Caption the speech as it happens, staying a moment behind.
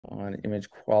on image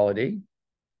quality.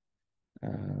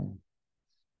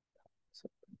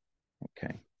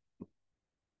 Okay.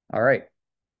 All right.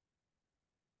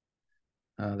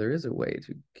 There is a way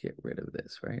to get rid of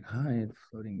this, right? Hide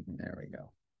floating. There we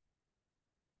go.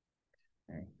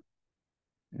 Okay.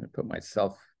 I'm going to put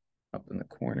myself up in the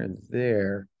corner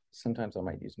there. Sometimes I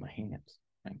might use my hands.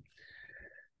 Right?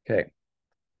 Okay.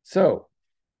 So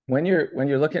when you're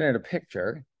looking at a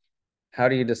picture, how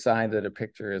do you decide that a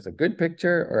picture is a good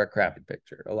picture or a crappy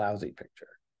picture, a lousy picture,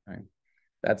 right?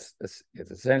 It's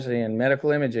essentially in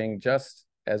medical imaging, just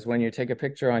as when you take a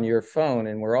picture on your phone,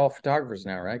 and we're all photographers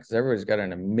now, right? Because everybody's got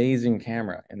an amazing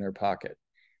camera in their pocket,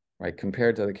 right?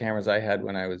 Compared to the cameras I had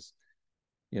when I was,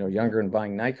 younger and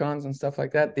buying Nikons and stuff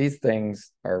like that. These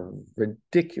things are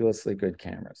ridiculously good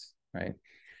cameras, right?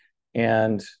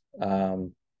 And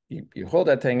you hold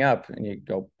that thing up and you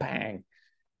go bang.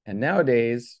 And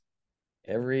nowadays,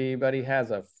 everybody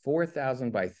has a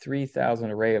 4,000 by 3,000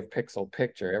 array of pixel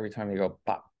picture every time you go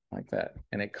pop like that.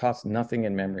 And it costs nothing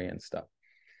in memory and stuff.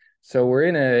 So we're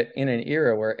in an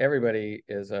era where everybody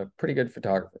is a pretty good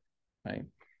photographer, right?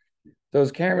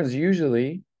 Those cameras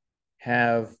usually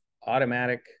have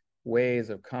automatic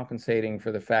ways of compensating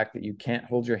for the fact that you can't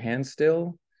hold your hand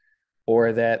still,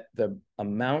 or that the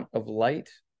amount of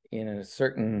light in a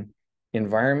certain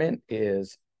environment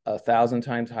is 1,000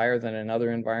 times higher than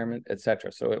another environment,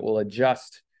 etc. So it will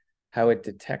adjust how it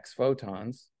detects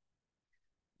photons,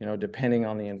 depending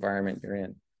on the environment you're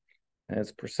in. And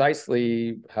it's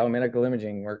precisely how medical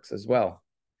imaging works as well.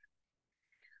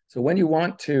 So when you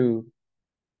want to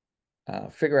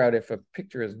figure out if a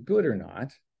picture is good or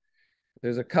not,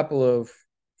 there's a couple of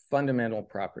fundamental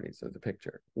properties of the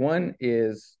picture. One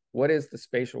is, what is the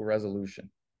spatial resolution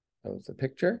of the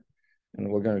picture? And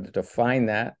we're going to define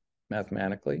that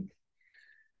mathematically.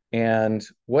 And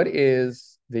what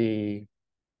is the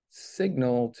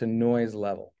signal to noise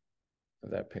level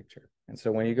of that picture? And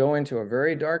so when you go into a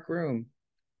very dark room,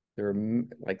 there are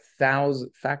like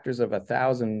factors of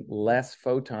 1,000 less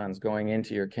photons going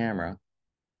into your camera,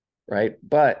 right?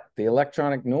 But the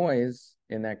electronic noise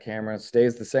in that camera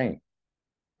stays the same,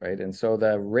 right? And so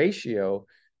the ratio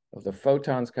of the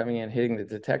photons coming in, hitting the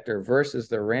detector versus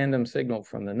the random signal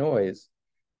from the noise,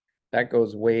 that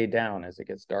goes way down as it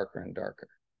gets darker and darker,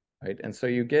 right? And so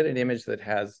you get an image that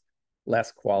has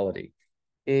less quality.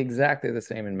 Exactly the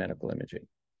same in medical imaging,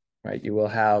 right? You will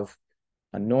have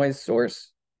a noise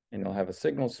source and you'll have a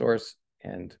signal source,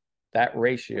 and that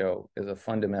ratio is a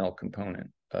fundamental component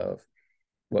of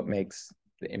what makes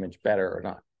the image better or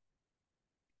not.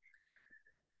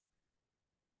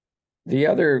 The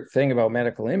other thing about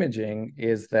medical imaging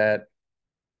is that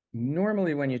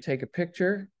normally when you take a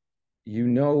picture, you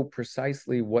know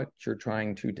precisely what you're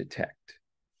trying to detect.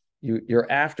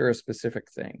 You're after a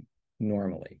specific thing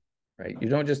normally, right? You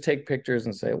don't just take pictures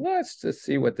and say, let's just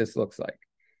see what this looks like.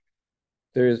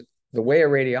 There's the way a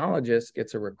radiologist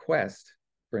gets a request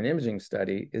for an imaging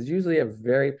study is usually a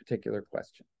very particular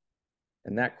question.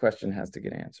 And that question has to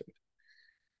get answered.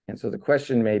 And so the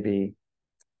question may be,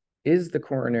 is the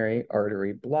coronary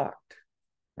artery blocked,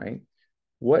 right?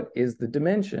 What is the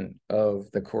dimension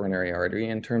of the coronary artery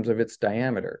in terms of its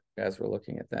diameter as we're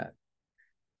looking at that?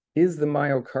 Is the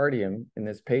myocardium in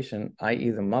this patient, i.e.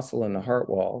 the muscle in the heart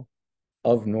wall,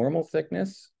 of normal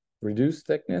thickness, reduced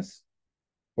thickness,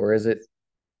 or is it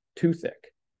too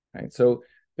thick, right? So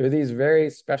there are these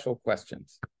very special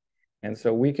questions. And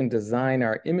so we can design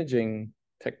our imaging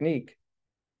technique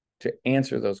to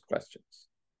answer those questions.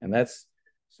 And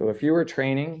so if you were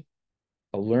training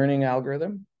a learning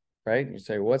algorithm, right? You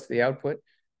say, what's the output?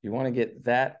 You want to get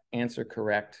that answer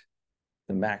correct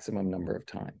the maximum number of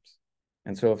times.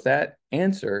 And so if that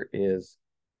answer is,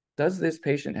 does this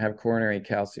patient have coronary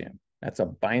calcium? That's a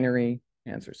binary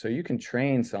answer. So you can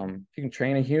train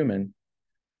a human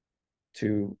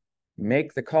to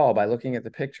make the call by looking at the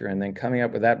picture and then coming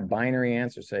up with that binary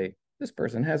answer, say, this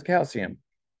person has calcium,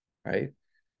 right?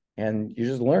 And you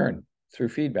just learn through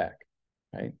feedback,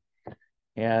 right?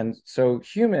 And so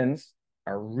humans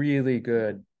are really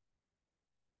good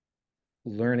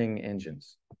learning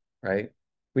engines, right?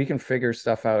 We can figure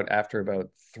stuff out after about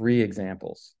 3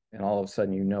 examples, and all of a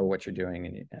sudden you know what you're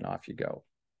doing, and off you go.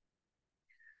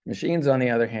 Machines, on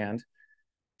the other hand,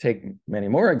 take many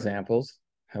more examples.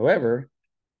 However,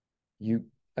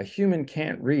 a human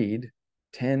can't read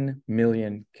 10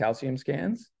 million calcium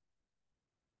scans.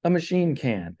 A machine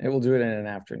can. It will do it in an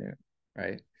afternoon,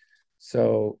 right?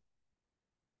 So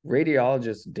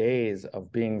radiologists' days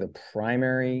of being the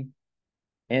primary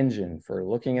engine for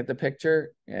looking at the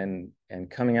picture and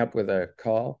coming up with a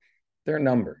call, they're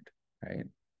numbered, right?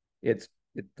 It's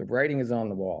the writing is on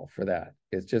the wall for that.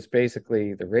 It's just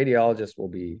basically the radiologist will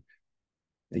be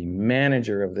the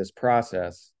manager of this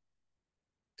process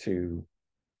to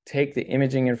take the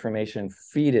imaging information,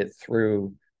 feed it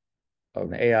through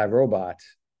an AI robot,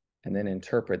 and then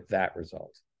interpret that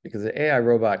result. Because the AI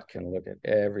robot can look at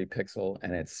every pixel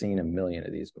and it's seen a million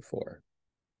of these before,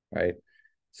 right?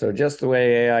 So just the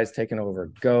way AI has taken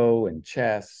over Go and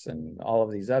chess and all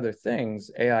of these other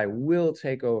things, AI will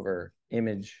take over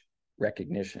image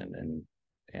recognition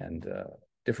and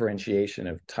differentiation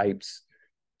of types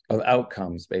of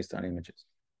outcomes based on images.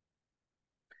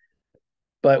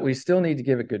 But we still need to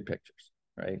give it good pictures,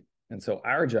 right? And so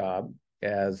our job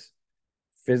as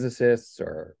physicists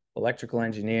or electrical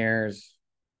engineers,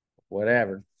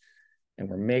 whatever, and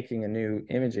we're making a new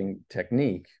imaging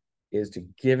technique, is to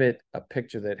give it a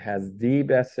picture that has the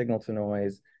best signal to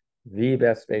noise, the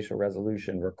best spatial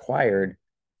resolution required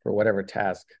for whatever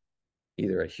task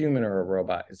either a human or a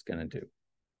robot is going to do.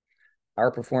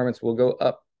 Our performance will go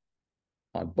up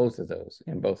on both of those,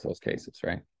 in both those cases,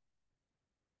 right?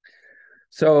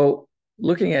 So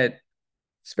looking at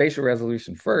spatial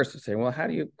resolution first, to say, well, how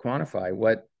do you quantify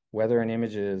whether an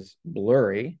image is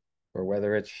blurry or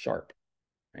whether it's sharp?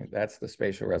 Right? That's the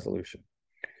spatial resolution.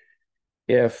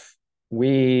 If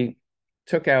we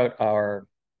took out our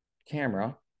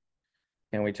camera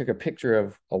and we took a picture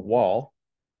of a wall,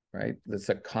 right? That's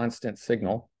a constant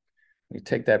signal. We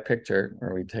take that picture,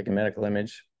 or we take a medical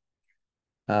image,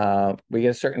 we get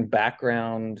a certain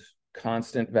background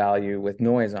constant value with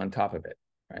noise on top of it,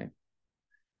 right?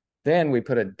 Then we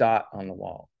put a dot on the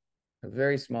wall, a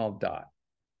very small dot,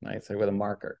 right? Say with a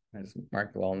marker. I just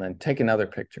mark the wall and then take another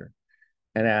picture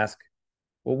and ask,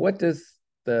 well, what does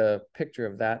the picture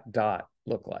of that dot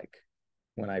look like?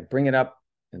 When I bring it up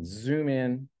and zoom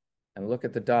in and look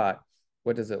at the dot,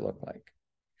 what does it look like?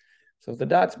 So if the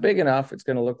dot's big enough, it's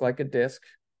going to look like a disk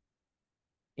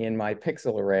in my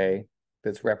pixel array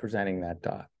that's representing that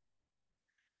dot.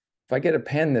 If I get a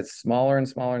pen that's smaller and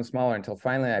smaller and smaller until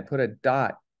finally I put a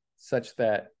dot such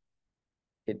that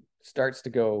it starts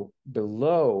to go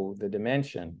below the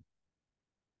dimension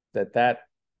that that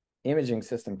imaging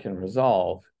system can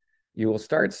resolve, you will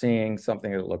start seeing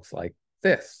something that looks like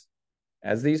this.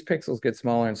 As these pixels get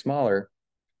smaller and smaller,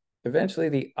 eventually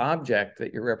the object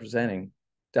that you're representing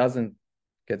doesn't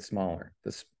get smaller.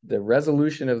 The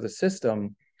resolution of the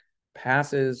system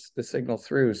passes the signal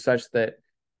through such that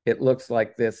it looks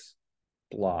like this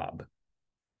blob.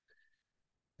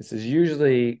 This is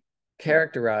usually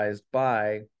characterized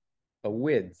by a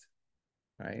width,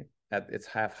 right? At its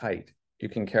half height. You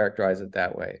can characterize it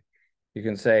that way. You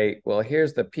can say, well,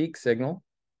 here's the peak signal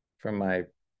from my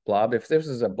blob. If this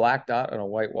is a black dot on a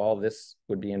white wall, this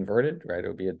would be inverted, right? It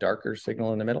would be a darker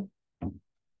signal in the middle.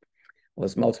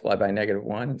 Let's multiply by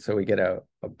 -1, and so we get a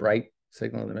bright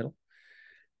signal in the middle.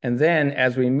 And then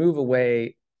as we move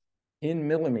away in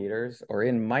millimeters or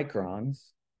in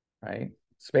microns, right,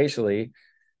 spatially,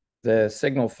 the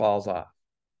signal falls off.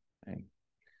 Right?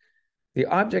 The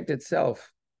object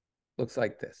itself looks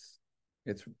like this.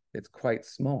 It's quite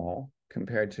small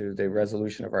compared to the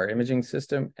resolution of our imaging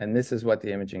system, and this is what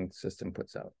the imaging system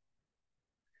puts out.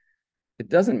 It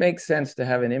doesn't make sense to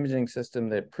have an imaging system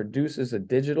that produces a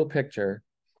digital picture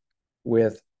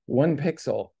with 1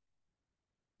 pixel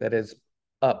that is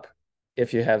up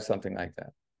if you have something like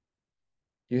that.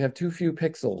 You have too few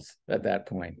pixels at that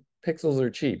point. Pixels are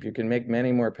cheap. You can make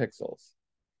many more pixels,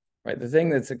 right? The thing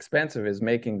that's expensive is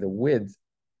making the width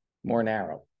more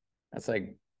narrow. That's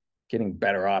like getting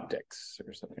better optics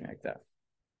or something like that.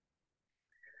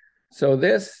 So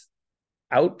this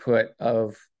output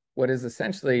of what is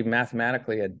essentially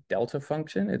mathematically a delta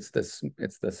function, it's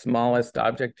the smallest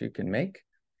object you can make,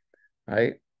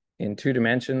 right? In 2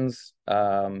 dimensions, say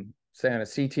on a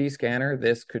CT scanner,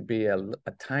 this could be a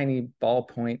tiny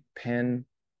ballpoint pen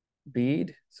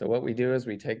bead. So what we do is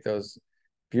we take those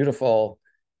beautiful,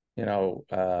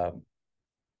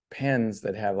 pens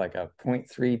that have like a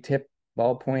 0.3 tip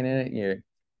ballpoint in it. You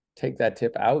take that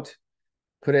tip out,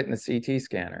 put it in the CT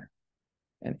scanner,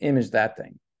 and image that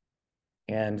thing.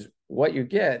 And what you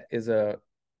get is a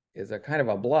kind of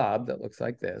a blob that looks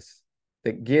like this,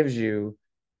 that gives you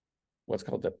what's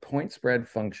called the point spread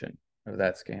function of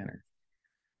that scanner.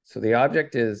 So the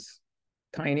object is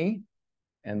tiny,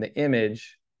 and the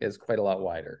image is quite a lot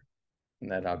wider than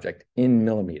that object in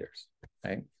millimeters,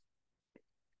 right?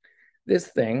 This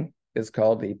thing is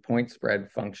called the point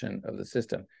spread function of the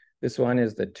system. This one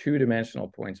is the 2-dimensional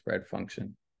point spread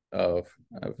function of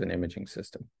an imaging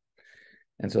system.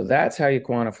 And so that's how you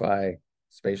quantify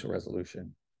spatial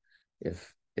resolution.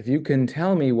 If you can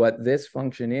tell me what this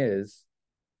function is,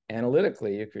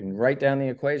 analytically, you can write down the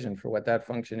equation for what that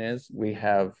function is. We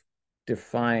have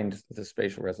defined the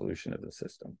spatial resolution of the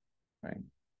system, right?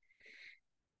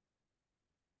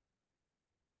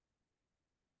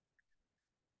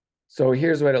 So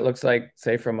here's what it looks like,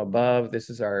 say from above. This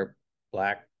is our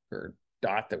black or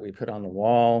dot that we put on the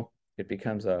wall. It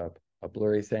becomes a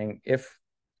blurry thing. If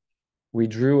we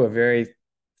drew a very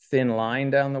thin line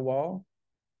down the wall,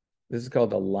 this is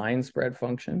called the line spread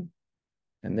function.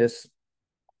 And this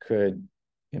could,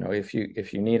 if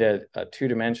you need a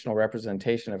two-dimensional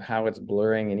representation of how it's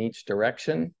blurring in each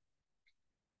direction,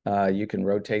 you can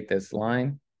rotate this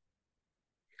line.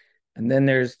 And then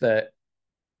there's the,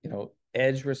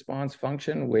 edge response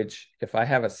function, which if I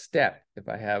have a step, if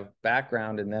I have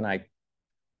background and then I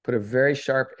put a very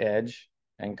sharp edge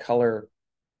and color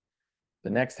the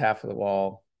next half of the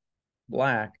wall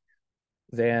black,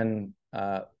 then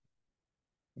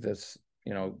this,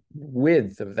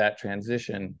 width of that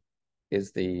transition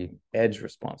is the edge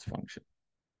response function.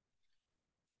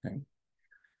 Okay.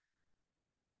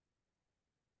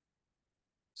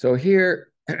 So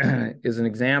here is an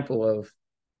example of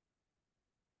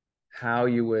how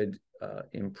you would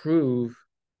improve,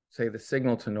 say, the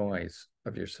signal to noise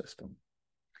of your system.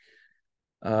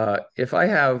 If I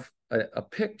have a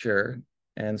picture,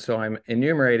 and so I'm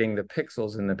enumerating the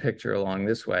pixels in the picture along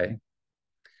this way.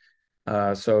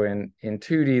 So in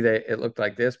 2D, it looked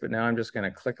like this, but now I'm just going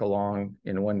to click along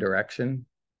in one direction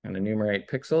and enumerate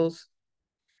pixels.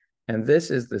 And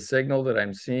this is the signal that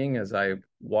I'm seeing as I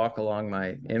walk along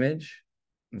my image.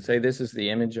 And say this is the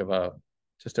image of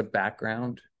just a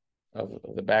background of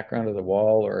the background of the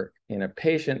wall, or in a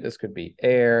patient, this could be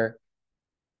air.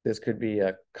 This could be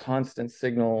a constant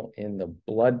signal in the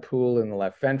blood pool in the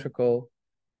left ventricle,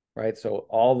 right? So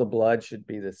all the blood should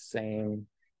be the same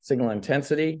signal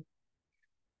intensity.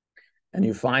 And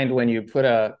you find when you put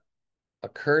a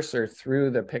cursor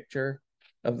through the picture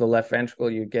of the left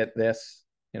ventricle, you get this,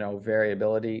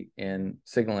 variability in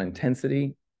signal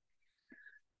intensity.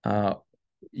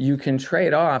 You can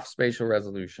trade off spatial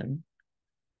resolution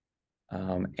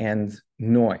and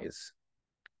noise.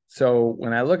 So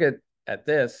when I look at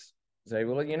this, say,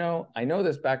 well, I know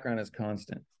this background is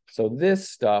constant. So this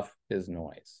stuff is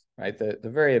noise, right? The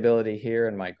variability here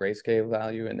in my grayscale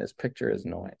value in this picture is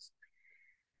noise.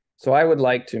 So I would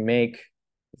like to make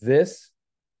this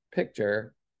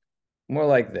picture more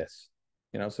like this,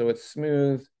 so it's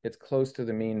smooth, it's close to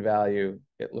the mean value,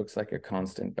 it looks like a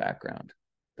constant background.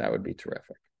 That would be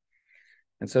terrific.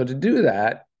 And so to do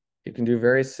that, you can do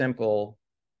very simple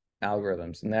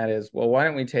algorithms. And that is, well, why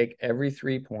don't we take every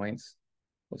 3 points,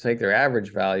 we'll take their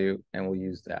average value and we'll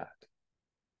use that.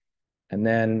 And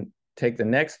then take the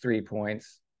next 3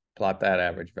 points, plot that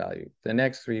average value. The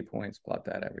next 3 points, plot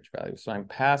that average value. So I'm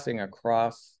passing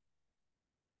across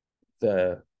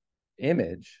the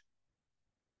image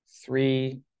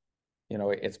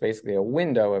it's basically a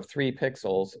window of 3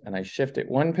 pixels, and I shift it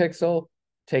 1 pixel,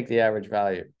 take the average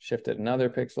value, shift it another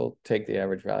pixel, take the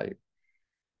average value.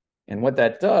 And what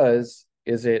that does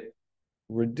is it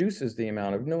reduces the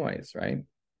amount of noise, right?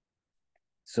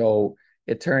 So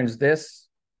it turns this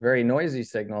very noisy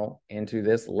signal into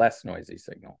this less noisy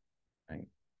signal, right?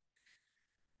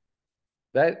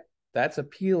 That's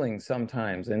appealing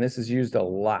sometimes, and this is used a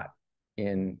lot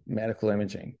in medical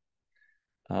imaging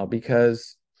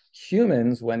because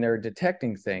humans, when they're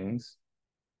detecting things,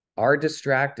 are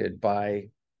distracted by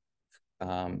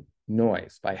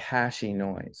noise, by hashy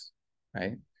noise,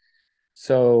 right?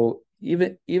 So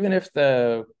even if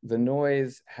the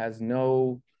noise has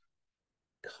no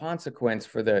consequence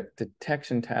for the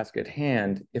detection task at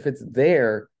hand, if it's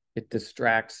there, it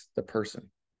distracts the person.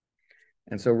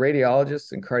 And so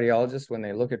radiologists and cardiologists, when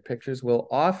they look at pictures, will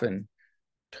often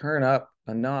turn up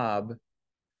a knob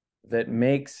that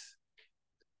makes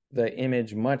the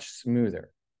image much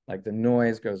smoother, like the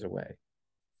noise goes away,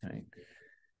 right?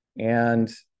 And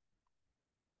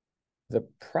the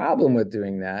problem with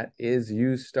doing that is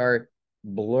you start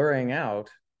blurring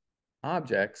out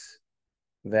objects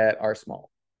that are small.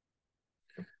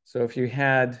 So if you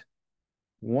had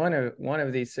one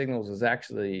of these signals is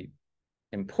actually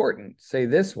important, say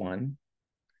this one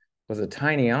was a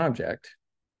tiny object,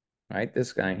 right?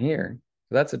 This guy here,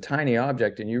 so that's a tiny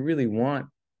object, and you really want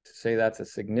to say that's a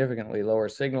significantly lower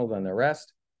signal than the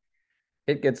rest,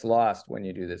 it gets lost when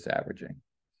you do this averaging.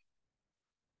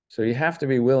 So you have to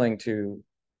be willing to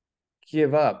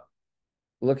give up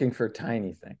looking for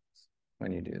tiny things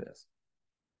when you do this.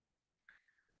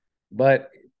 But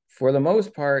for the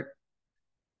most part,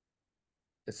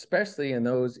 especially in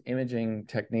those imaging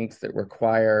techniques that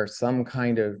require some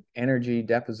kind of energy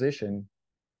deposition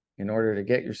in order to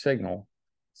get your signal,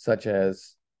 such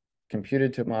as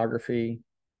computed tomography,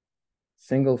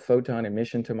 single photon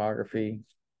emission tomography,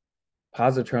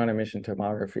 positron emission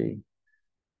tomography.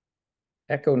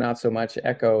 Echo, not so much.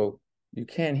 Echo, you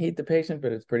can heat the patient,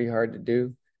 but it's pretty hard to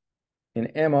do. In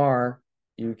MR,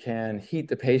 you can heat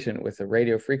the patient with the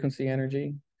radio frequency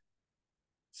energy.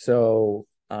 So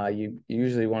you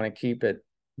usually want to keep it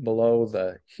below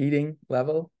the heating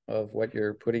level of what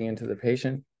you're putting into the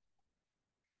patient.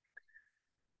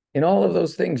 In all of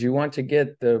those things, you want to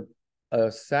get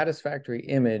a satisfactory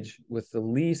image with the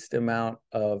least amount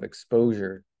of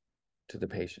exposure to the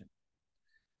patient.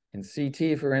 In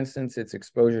CT, for instance, it's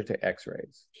exposure to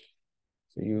X-rays.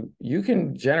 So you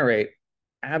can generate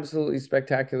absolutely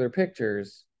spectacular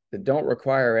pictures that don't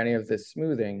require any of this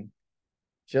smoothing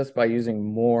just by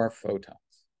using more photons.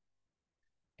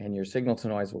 And your signal to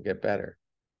noise will get better.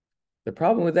 The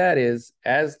problem with that is,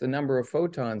 as the number of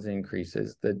photons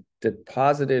increases, the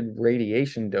deposited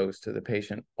radiation dose to the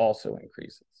patient also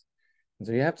increases. And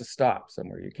so you have to stop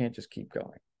somewhere. You can't just keep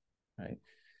going, right?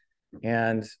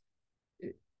 And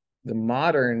the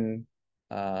modern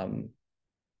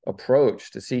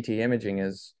approach to CT imaging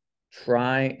is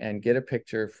try and get a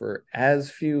picture for as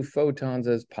few photons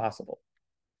as possible,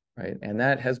 right? And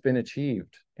that has been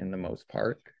achieved in the most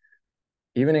part.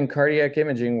 Even in cardiac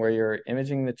imaging, where you're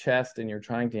imaging the chest and you're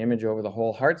trying to image over the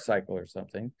whole heart cycle or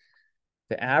something,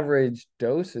 the average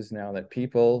doses now that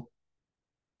people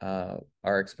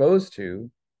are exposed to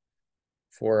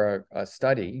for a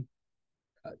study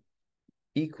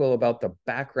equal about the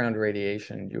background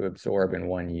radiation you absorb in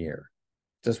 1 year,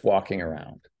 just walking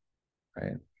around,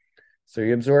 right? So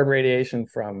you absorb radiation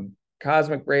from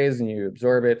cosmic rays and you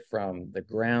absorb it from the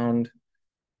ground,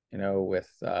 you know, with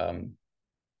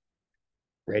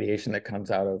radiation that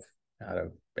comes out of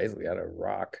basically out of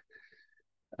rock.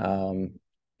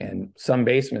 And some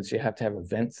basements, you have to have a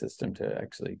vent system to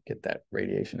actually get that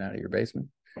radiation out of your basement.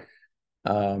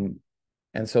 And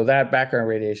so that background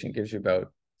radiation gives you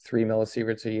about 3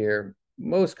 millisieverts a year.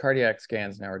 Most cardiac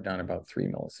scans now are done about 3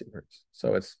 millisieverts.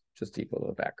 So it's just equal to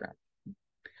the background.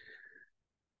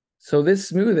 So this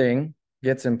smoothing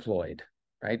gets employed,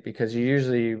 right? Because you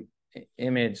usually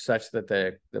image such that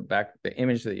the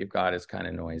image that you've got is kind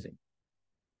of noisy.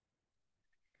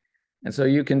 And so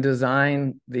you can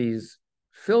design these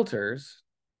filters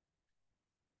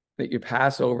that you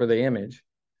pass over the image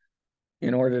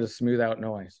in order to smooth out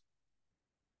noise.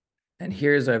 And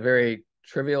here's a very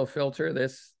trivial filter.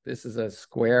 This is a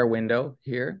square window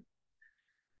here.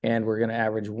 And we're going to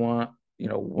average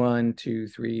 1, 2,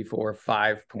 3, 4,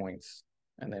 5 points,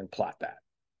 and then plot that.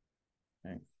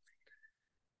 Okay.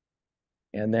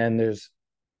 And then there's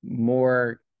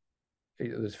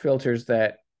filters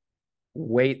that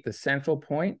weight the central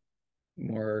point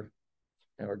more,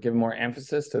 or give more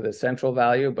emphasis to the central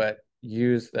value, but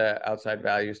use the outside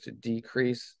values to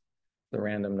decrease the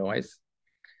random noise.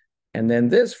 And then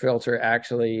this filter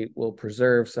actually will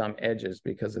preserve some edges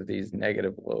because of these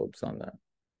negative lobes on the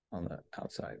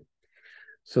outside.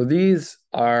 So these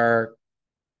are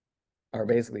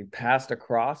basically passed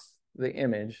across the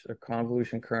image, the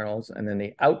convolution kernels, and then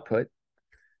the output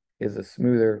is a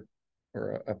smoother,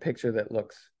 or a picture that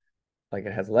looks like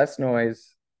it has less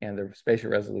noise and the spatial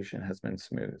resolution has been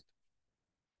smoothed.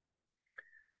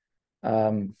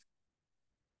 And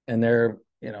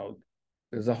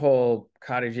there's a whole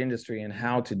cottage industry in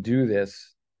how to do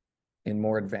this in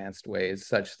more advanced ways,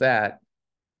 such that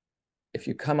if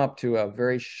you come up to a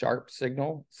very sharp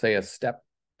signal, say a step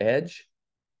edge,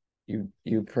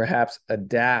 you perhaps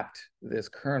adapt this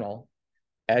kernel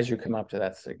as you come up to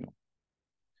that signal.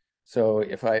 So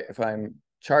if I'm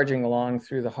charging along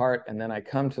through the heart and then I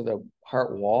come to the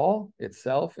heart wall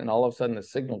itself and all of a sudden the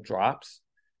signal drops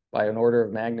by an order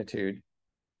of magnitude,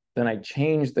 then I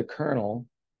change the kernel,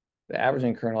 the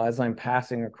averaging kernel, as I'm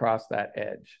passing across that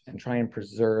edge and try and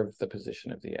preserve the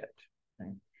position of the edge.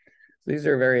 Right? So these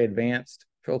are very advanced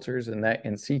filters, and that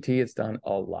in CT it's done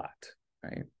a lot,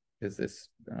 right? Is this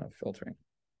filtering.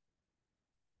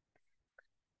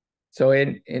 So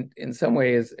in some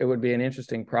ways, it would be an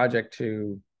interesting project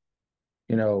to,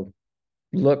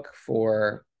 look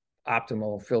for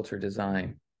optimal filter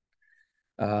design.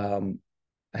 I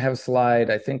have a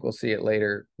slide, I think we'll see it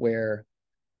later, where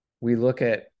we look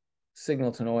at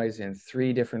signal to noise in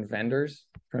 3 different vendors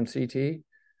from CT,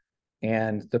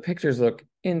 and the pictures look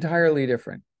entirely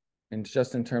different, and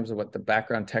just in terms of what the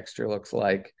background texture looks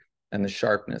like and the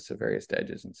sharpness of various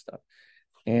edges and stuff.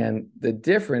 And the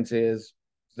difference is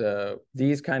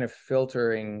these kind of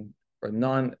filtering, or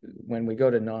when we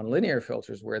go to nonlinear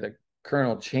filters where the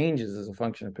kernel changes as a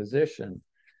function of position,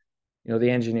 the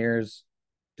engineers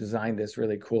designed this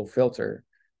really cool filter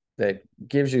that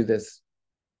gives you this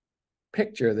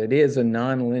picture that is a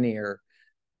nonlinear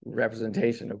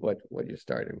representation of what you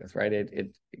started with, right?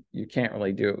 You can't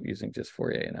really do it using just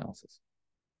Fourier analysis.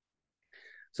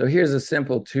 So here's a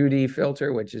simple 2D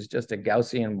filter, which is just a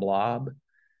Gaussian blob,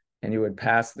 and you would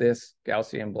pass this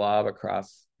Gaussian blob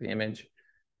across the image.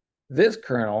 This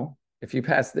kernel, if you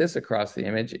pass this across the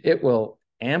image, it will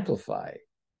amplify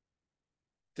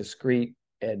discrete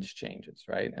edge changes,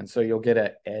 right? And so you'll get an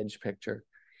edge picture.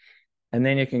 And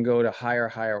then you can go to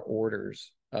higher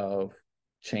orders of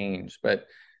change. But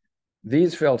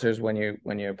these filters, when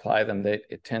you apply them,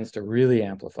 it tends to really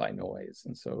amplify noise.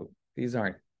 And so these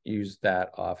aren't used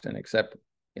that often, except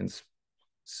in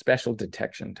special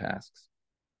detection tasks.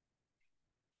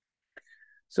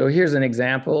 So here's an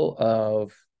example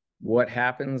of what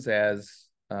happens as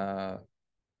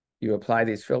you apply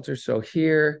these filters. So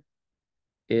here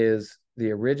is the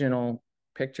original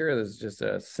picture. This is just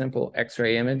a simple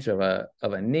X-ray image of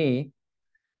a knee.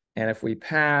 And if we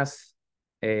pass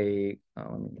let me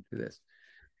do this.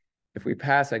 If we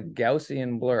pass a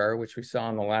Gaussian blur, which we saw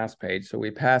on the last page, so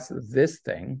we pass this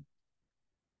thing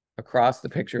across the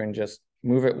picture and just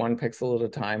move it 1 pixel at a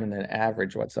time and then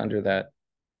average what's under that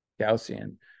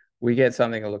Gaussian, we get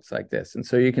something that looks like this. And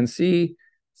so you can see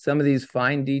some of these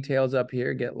fine details up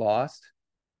here get lost,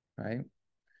 right?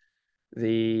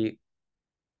 The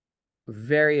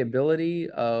variability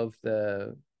of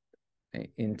the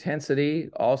intensity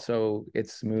also, it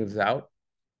smooths out.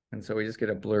 And so we just get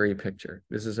a blurry picture.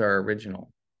 This is our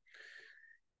original.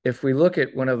 If we look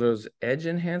at one of those edge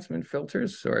enhancement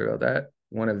filters, sorry about that,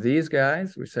 one of these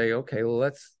guys, we say, okay, well,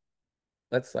 let's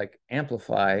like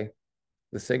amplify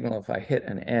the signal. If I hit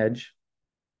an edge,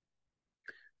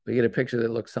 we get a picture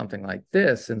that looks something like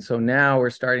this. And so now we're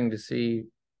starting to see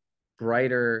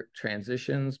brighter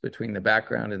transitions between the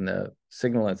background and the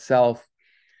signal itself.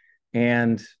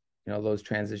 And those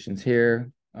transitions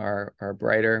here are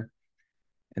brighter.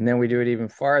 And then we do it even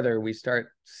farther. We start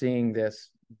seeing this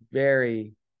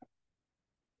very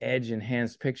edge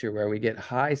enhanced picture where we get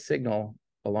high signal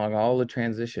along all the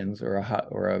transitions, or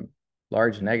a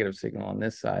large negative signal on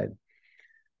this side.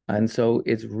 And so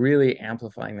it's really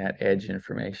amplifying that edge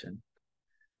information.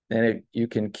 Then you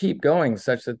can keep going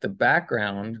such that the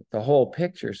background, the whole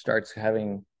picture starts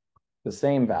having the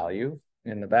same value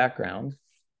in the background,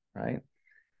 right?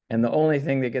 And the only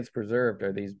thing that gets preserved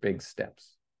are these big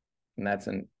steps. And that's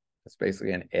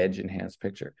basically an edge enhanced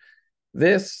picture.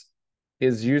 This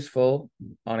is useful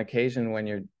on occasion when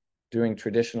you're doing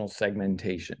traditional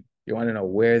segmentation. You want to know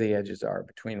where the edges are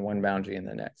between one boundary and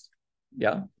the next.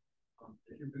 Yeah?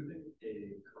 If you're moving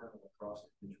a kernel across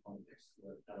each one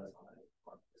pixel at a time,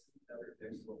 every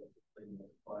pixel being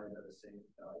multiplied by the same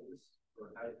values,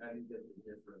 or how do you get the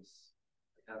difference?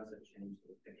 How does it change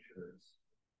the pictures?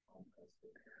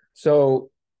 So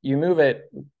you move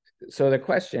it. So the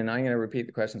question, I'm going to repeat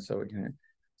the question so we can.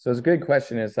 So it's a good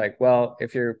question. It's like, well,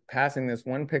 if you're passing this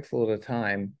 1 pixel at a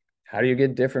time, how do you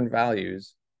get different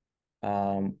values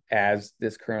as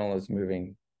this kernel is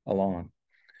moving along?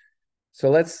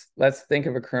 So let's think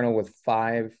of a kernel with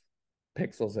 5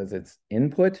 pixels as its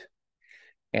input,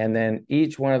 and then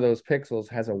each one of those pixels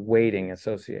has a weighting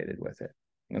associated with it.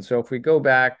 And so if we go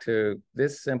back to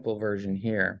this simple version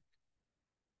here,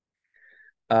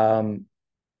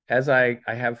 as I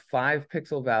have 5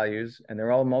 pixel values, and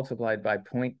they're all multiplied by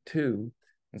 0.2,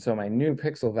 and so my new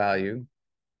pixel value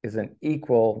is an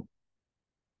equal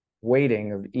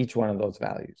weighting of each one of those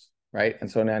values, right?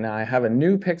 And so now I have a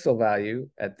new pixel value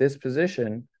at this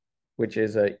position, which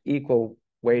is an equal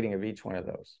weighting of each one of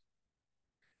those.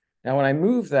 Now, when I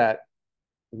move that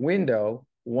window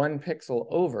 1 pixel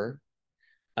over,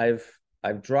 I've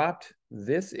dropped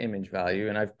this image value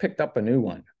and I've picked up a new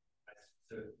one.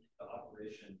 So the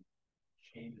operation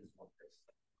changes 1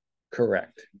 pixel.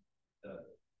 Correct.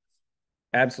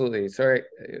 Absolutely. Sorry,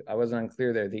 I wasn't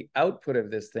unclear there. The output of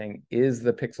this thing is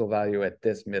the pixel value at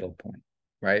this middle point,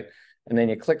 right? And then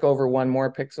you click over 1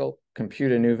 more pixel,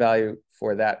 compute a new value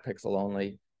for that pixel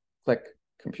only, click,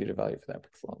 compute a value for that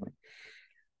pixel only.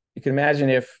 You can imagine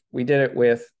if we did it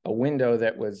with a window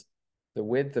that was the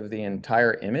width of the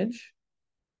entire image,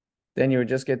 then you would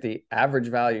just get the average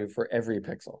value for every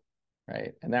pixel,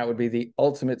 right? And that would be the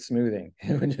ultimate smoothing.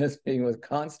 It would just be with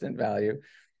constant value.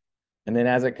 And then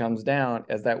as it comes down,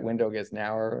 as that window gets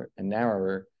narrower and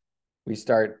narrower, we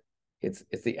start, it's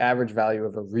the average value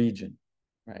of a region,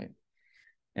 right?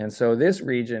 And so this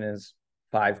region is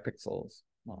 5 pixels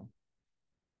long.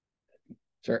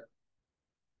 Sure.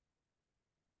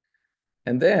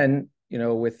 And then,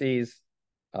 with these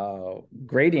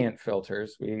gradient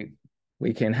filters,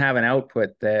 we can have an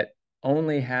output that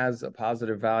only has a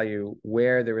positive value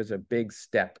where there is a big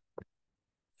step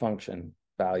function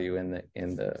value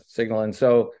in the signal. And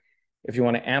so if you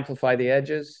want to amplify the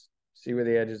edges, see where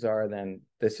the edges are, then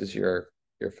this is your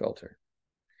filter.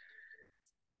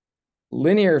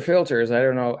 Linear filters, I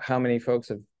don't know how many folks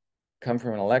have come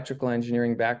from an electrical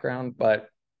engineering background, but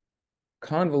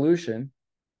convolution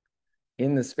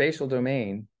in the spatial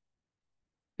domain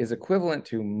is equivalent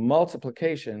to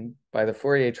multiplication by the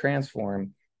Fourier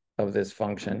transform of this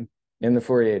function in the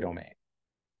Fourier domain.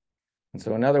 And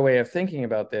so another way of thinking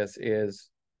about this is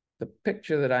the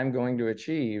picture that I'm going to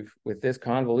achieve with this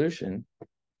convolution,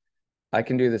 I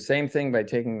can do the same thing by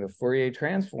taking the Fourier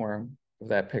transform of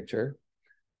that picture,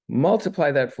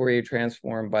 multiply that Fourier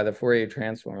transform by the Fourier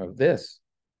transform of this,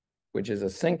 which is a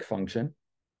sinc function,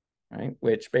 right?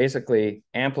 Which basically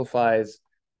amplifies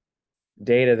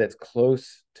data that's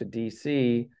close to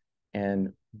DC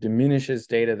and diminishes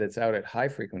data that's out at high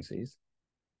frequencies.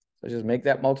 So just make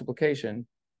that multiplication,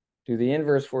 do the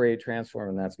inverse Fourier transform,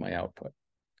 and that's my output.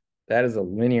 That is a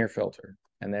linear filter.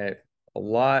 And that a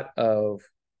lot of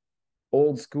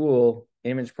old school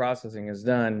image processing is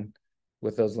done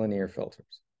with those linear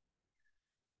filters.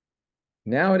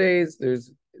 Nowadays,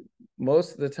 there's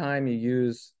most of the time you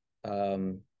use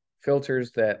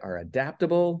filters that are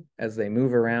adaptable as they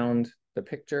move around the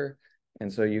picture.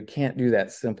 And so you can't do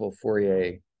that simple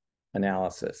Fourier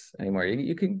analysis anymore.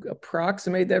 You can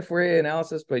approximate that Fourier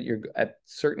analysis, but you're at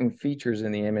certain features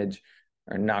in the image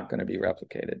are not going to be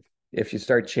replicated if you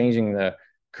start changing the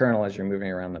kernel as you're moving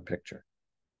around the picture.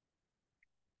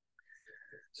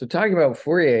 So talking about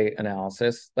Fourier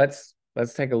analysis, let's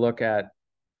take a look at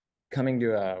coming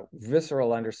to a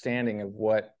visceral understanding of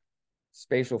what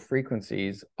spatial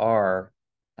frequencies are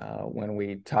when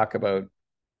we talk about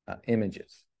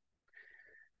images.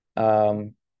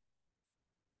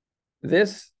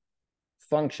 This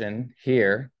function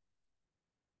here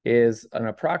is an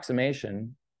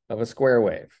approximation of a square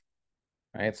wave,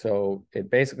 right? So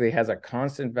it basically has a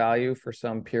constant value for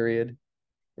some period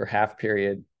or half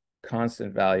period,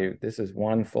 constant value. This is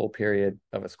one full period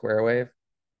of a square wave.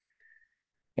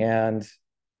 And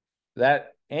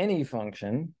that any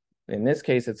function, in this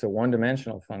case, it's a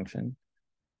one-dimensional function,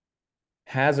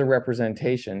 has a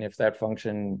representation. If that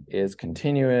function is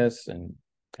continuous and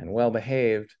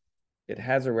well-behaved, it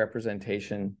has a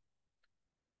representation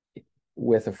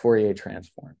with a Fourier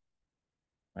transform,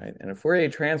 right? And a Fourier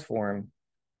transform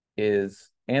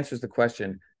answers the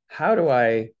question, how do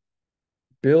I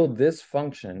build this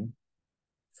function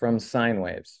from sine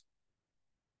waves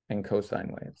and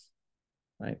cosine waves,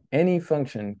 right? Any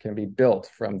function can be built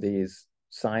from these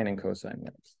sine and cosine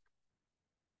waves.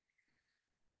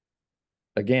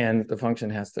 Again, the function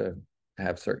has to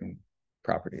have certain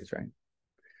properties, right?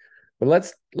 But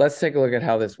let's take a look at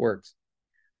how this works.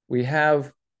 We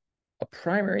have a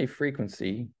primary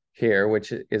frequency here,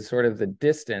 which is sort of the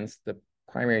distance, the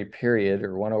primary period,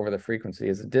 or 1 over the frequency,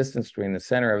 is the distance between the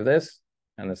center of this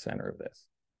and the center of this.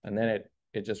 And then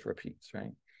it just repeats,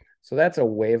 right? So that's a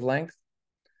wavelength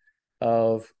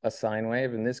of a sine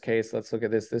wave. In this case, let's look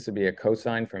at this. This would be a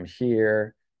cosine from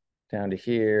here down to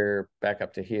here, back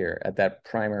up to here at that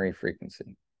primary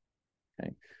frequency.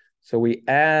 Okay. So we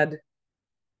add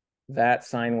that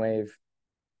sine wave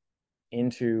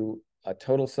into a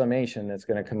total summation that's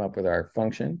going to come up with our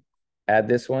function, add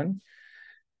this one.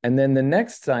 And then the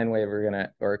next sine wave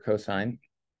or cosine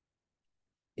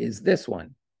is this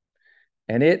one.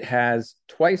 And it has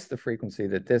twice the frequency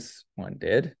that this one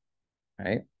did,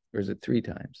 right? Or is it 3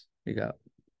 times? We got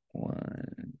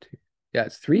 1, 2. Yeah,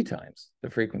 it's 3 times the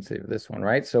frequency of this one,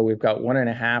 right? So we've got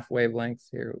 1.5 wavelengths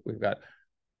here. We've got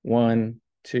 1,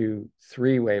 2,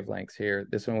 3 wavelengths here.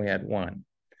 This one we had 1.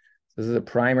 So this is a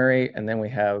primary, and then we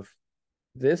have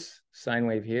this sine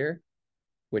wave here,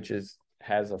 which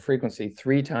has a frequency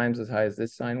 3 times as high as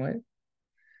this sine wave.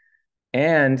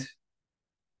 And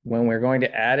when we're going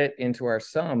to add it into our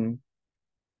sum,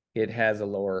 it has a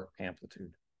lower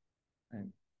amplitude, right?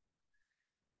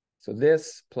 So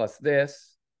this plus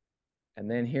this, and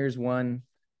then here's one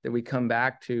that we come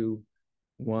back to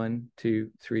 1, 2,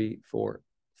 3, 4,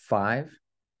 5.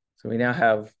 So we now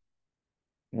have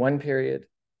 1 period,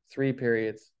 3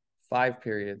 periods, 5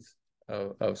 periods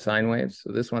of sine waves.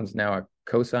 So this one's now a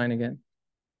cosine again.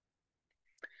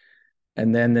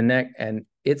 And then and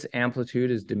its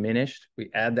amplitude is diminished. We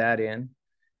add that in,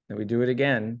 and we do it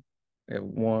again. We have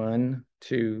 1,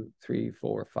 2, 3,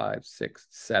 4, 5, 6,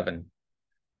 7,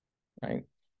 right?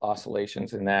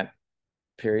 Oscillations in that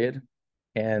period,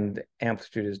 and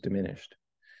amplitude is diminished.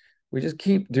 We just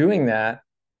keep doing that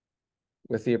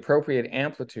with the appropriate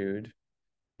amplitude,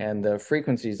 and the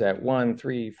frequencies at 1,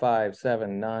 3, 5,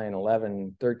 7, 9,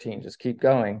 11, 13 just keep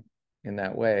going in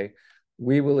that way.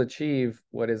 we will achieve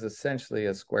what is essentially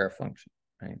a square function,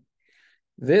 right?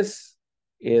 This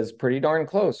is pretty darn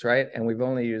close, right? And we've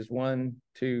only used 1,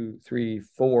 2, 3,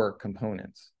 4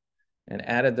 components and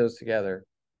added those together.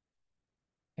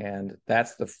 And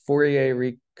that's the Fourier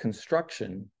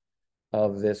reconstruction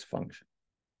of this function,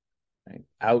 right?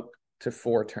 Out to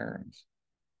 4 terms.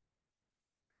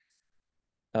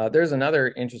 There's another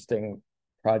interesting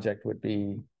project would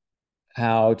be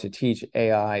how to teach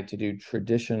AI to do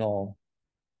traditional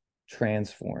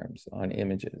transforms on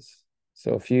images.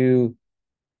 So if you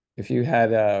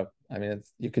had I mean,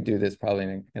 you could do this probably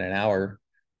in an hour,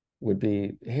 would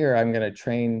be here, I'm going to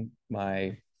train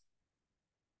my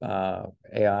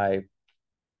AI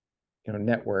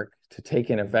network to take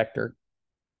in a vector,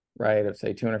 right, of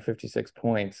say 256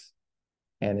 points,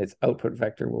 and its output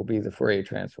vector will be the Fourier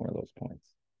transform of those points,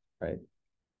 right?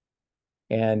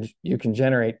 And you can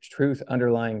generate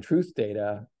underlying truth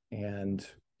data and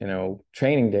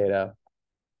training data.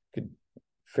 You could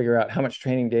figure out how much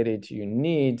training data do you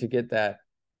need to get that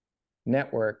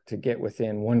network to get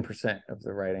within 1% of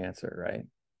the right answer, right?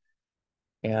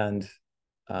 And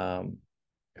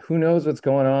who knows what's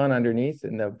going on underneath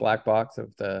in the black box of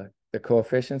the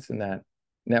coefficients in that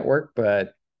network,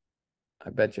 but I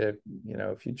bet you,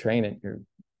 if you train it,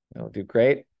 it'll do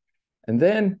great. And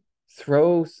then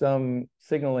throw some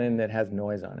signal in that has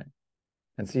noise on it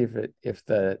and see if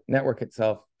the network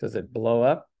itself, does it blow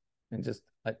up and just,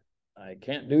 I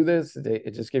can't do this.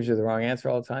 It just gives you the wrong answer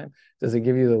all the time. Does it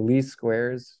give you the least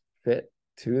squares fit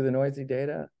to the noisy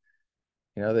data?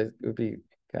 That would be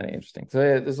kind of interesting. So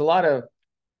there's a lot of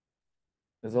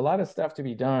stuff to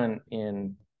be done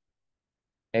in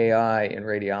AI in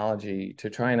radiology to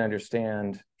try and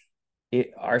understand,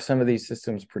 are some of these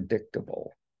systems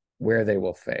predictable where they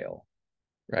will fail,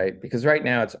 right? Because right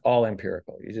now it's all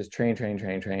empirical. You just train,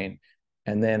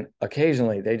 and then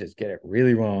occasionally they just get it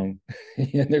really wrong.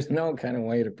 And there's no kind of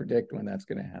way to predict when that's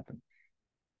going to happen.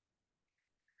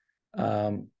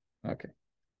 Okay.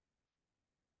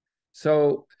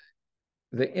 So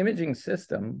the imaging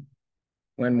system,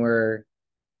 when we're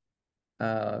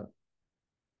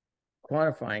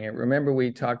quantifying it, remember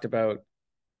we talked about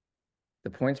the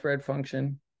point spread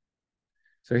function.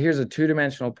 So here's a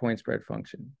 2-dimensional point spread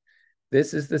function.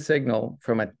 This is the signal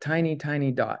from a tiny,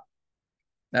 tiny dot.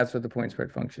 That's what the point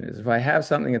spread function is. If I have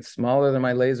something that's smaller than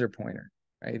my laser pointer,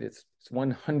 right? It's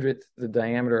 1/100th the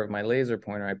diameter of my laser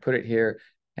pointer. I put it here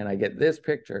and I get this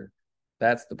picture.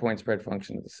 That's the point spread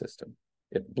function of the system.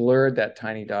 It blurred that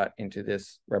tiny dot into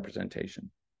this representation.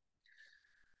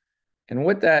 And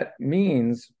what that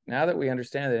means, now that we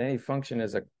understand that any function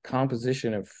is a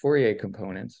composition of Fourier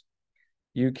components,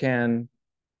 you can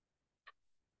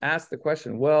ask the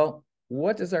question, well,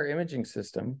 what does our imaging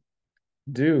system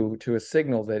do to a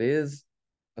signal that is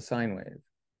a sine wave?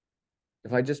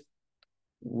 If I just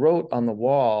wrote on the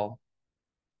wall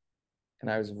and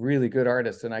I was a really good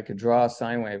artist and I could draw a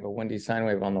sine wave, a 1D sine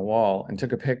wave on the wall and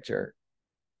took a picture,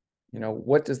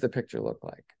 what does the picture look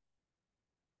like?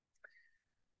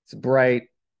 It's bright,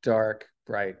 dark,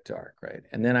 right?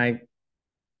 And then I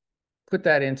put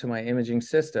that into my imaging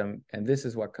system and this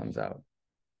is what comes out.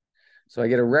 So I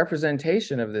get a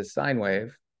representation of this sine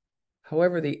wave.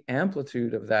 However, the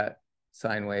amplitude of that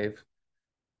sine wave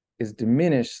is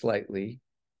diminished slightly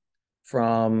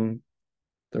from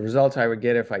the result I would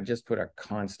get if I just put a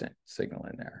constant signal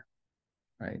in there,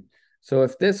 right? So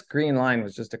if this green line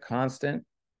was just a constant,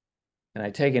 and I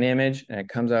take an image and it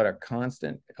comes out a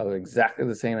constant of exactly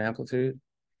the same amplitude,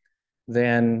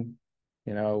 then,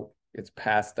 it's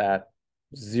past that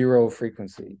 0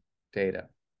 frequency data.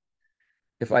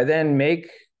 If I then make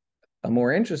a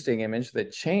more interesting image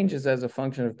that changes as a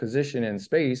function of position in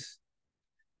space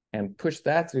and push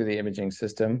that through the imaging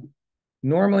system,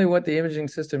 normally what the imaging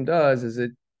system does is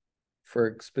for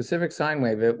a specific sine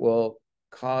wave, it will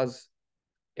cause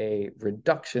a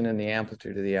reduction in the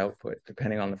amplitude of the output,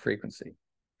 depending on the frequency.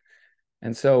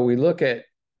 And so we look at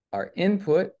our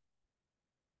input.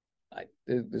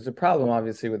 There's a problem,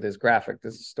 obviously, with this graphic.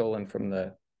 This is stolen from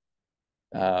the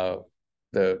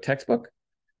textbook.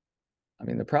 I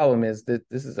mean, the problem is that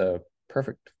this is a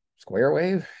perfect square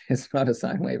wave. It's not a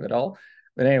sine wave at all.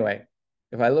 But anyway,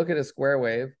 if I look at a square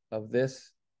wave of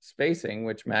this spacing,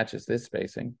 which matches this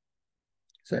spacing,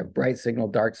 so I have bright signal,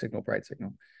 dark signal, bright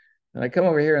signal. And I come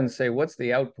over here and say, what's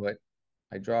the output?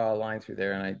 I draw a line through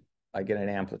there and I get an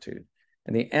amplitude.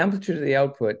 And the amplitude of the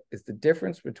output is the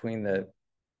difference between the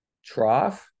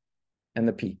trough and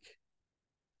the peak.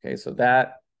 Okay, so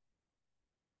that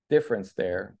difference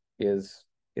there is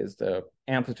the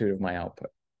amplitude of my output.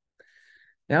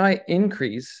 Now I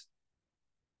increase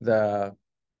the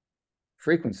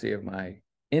frequency of my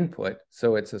input.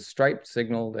 So it's a striped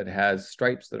signal that has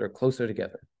stripes that are closer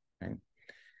together, right?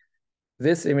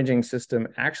 This imaging system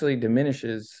actually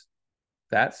diminishes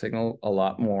that signal a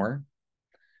lot more.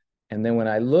 And then when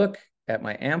I look at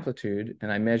my amplitude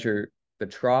and I measure the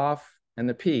trough and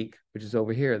the peak, which is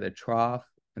over here, the trough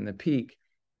and the peak,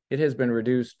 it has been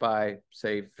reduced by,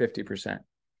 say, 50%.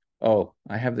 Oh,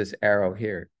 I have this arrow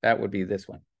here. That would be this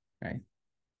one, right?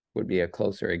 Would be a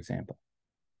closer example.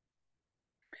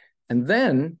 And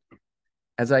then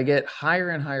as I get higher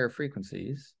and higher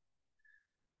frequencies,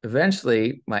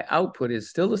 eventually my output is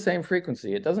still the same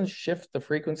frequency. It doesn't shift the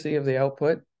frequency of the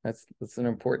output. That's an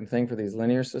important thing for these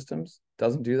linear systems. It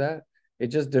doesn't do that. It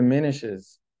just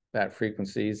diminishes that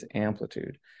frequency's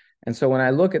amplitude. And so when I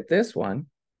look at this one,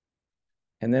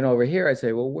 and then over here I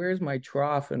say, well, where's my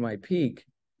trough and my peak?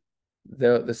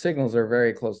 The signals are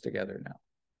very close together now,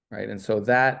 right? And so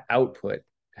that output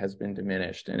has been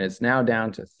diminished, and it's now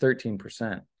down to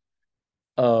 13%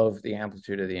 of the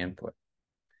amplitude of the input.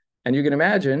 And you can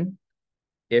imagine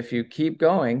if you keep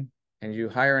going and you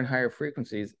higher and higher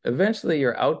frequencies, eventually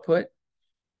your output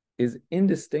is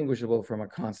indistinguishable from a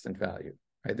constant value,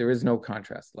 right? There is no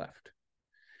contrast left.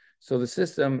 So the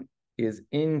system is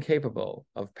incapable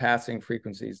of passing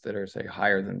frequencies that are, say,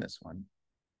 higher than this one,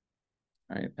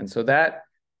 right? And so that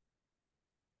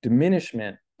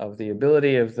diminishment of the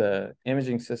ability of the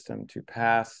imaging system to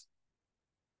pass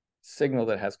signal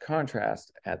that has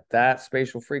contrast at that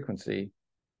spatial frequency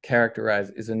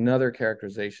is another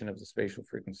characterization of the spatial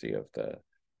frequency of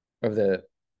the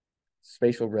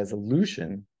spatial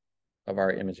resolution of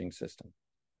our imaging system.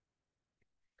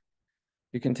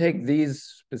 You can take these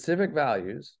specific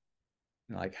values,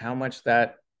 like how much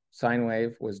that sine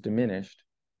wave was diminished,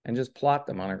 and just plot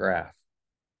them on a graph,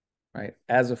 right,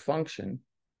 as a function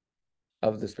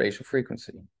of the spatial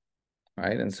frequency,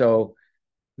 right? And so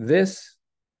this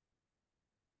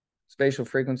spatial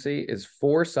frequency is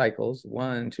 4 cycles,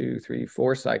 1, 2, 3,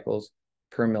 4 cycles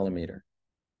per millimeter,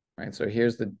 right? So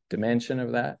here's the dimension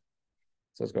of that.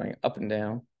 So it's going up and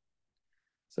down.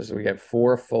 So we get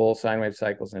 4 full sine wave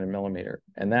cycles in a millimeter.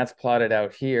 And that's plotted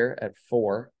out here at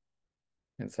 4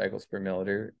 in cycles per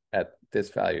millimeter at this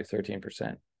value,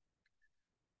 13%.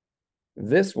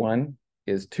 This one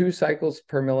is 2 cycles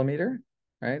per millimeter,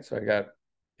 right? So I got,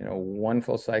 1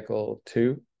 full cycle,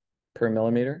 2 per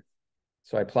millimeter.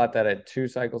 So I plot that at 2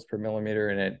 cycles per millimeter,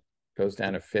 and it goes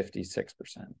down to 56%.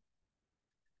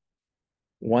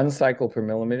 1 cycle per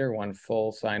millimeter, 1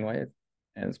 full sine wave,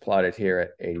 and it's plotted here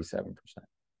at 87%.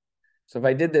 So if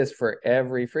I did this for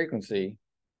every frequency,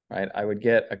 right, I would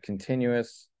get a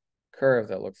continuous curve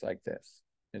that looks like this.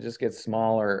 It just gets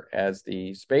smaller as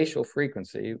the spatial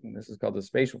frequency, and this is called the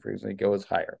spatial frequency, goes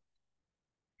higher.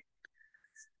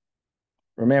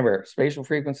 Remember, spatial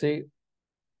frequency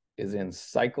is in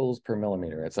cycles per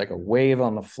millimeter. It's like a wave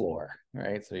on the floor,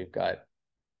 right? So you've got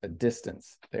a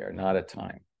distance there, not a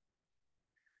time.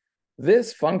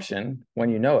 This function,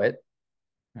 when you know it,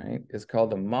 right, is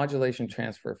called the modulation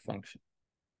transfer function.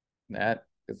 That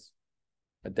is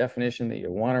a definition that you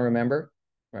want to remember,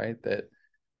 right? That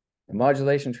the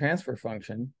modulation transfer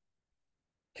function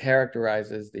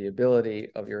characterizes the ability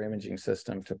of your imaging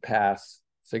system to pass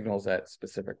signals at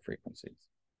specific frequencies.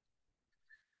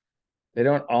 They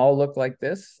don't all look like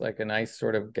this, like a nice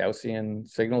sort of Gaussian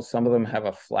signal. Some of them have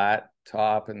a flat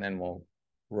top and then will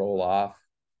roll off.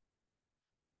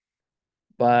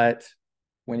 But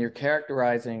when you're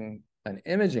characterizing an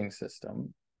imaging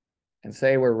system, and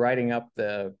say we're writing up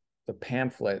the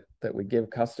pamphlet that we give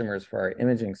customers for our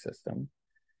imaging system,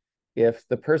 if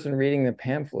the person reading the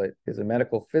pamphlet is a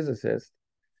medical physicist,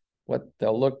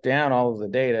 they'll look down all of the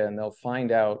data and they'll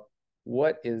find out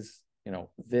what is,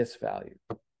 this value.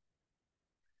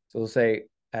 So they'll say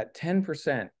at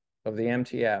 10% of the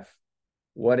MTF,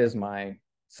 what is my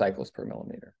cycles per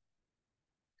millimeter?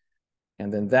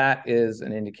 And then that is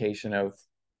an indication of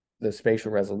the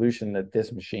spatial resolution that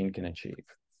this machine can achieve,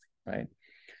 right?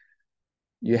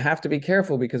 You have to be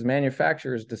careful because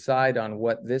manufacturers decide on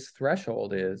what this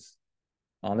threshold is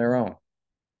on their own.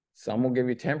 Some will give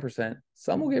you 10%,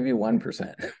 some will give you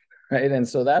 1%, right? And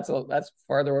so that's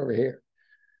farther over here.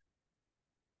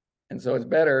 And so it's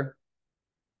better,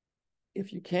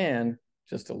 if you can,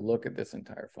 just to look at this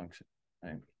entire function,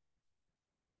 right?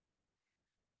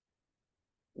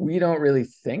 We don't really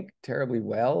think terribly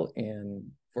well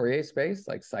in Fourier space,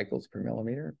 like cycles per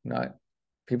millimeter.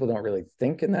 People don't really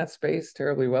think in that space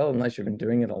terribly well unless you've been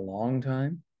doing it a long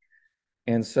time.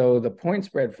 And so the point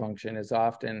spread function is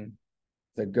often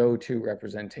the go-to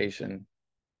representation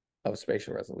of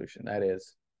spatial resolution. That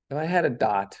is, if I had a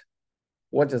dot,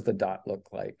 what does the dot look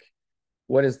like?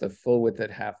 What is the full width at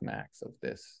half max of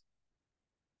this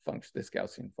function, this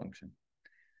Gaussian function.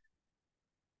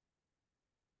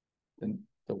 And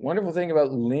the wonderful thing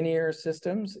about linear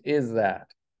systems is that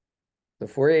the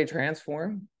Fourier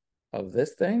transform of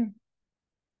this thing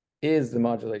is the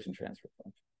modulation transfer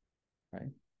function,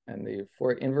 right? And the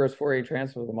inverse Fourier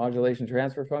transform of the modulation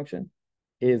transfer function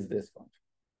is this function.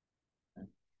 Right?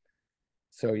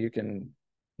 So you can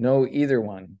know either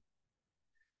one.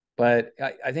 But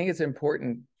I think it's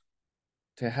important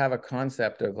to have a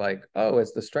concept of like, oh,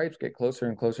 as the stripes get closer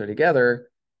and closer together,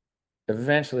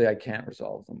 eventually I can't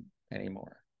resolve them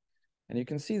anymore. And you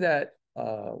can see that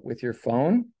with your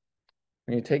phone.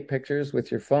 When you take pictures with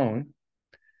your phone,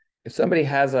 if somebody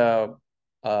has a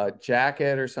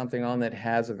jacket or something on that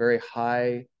has a very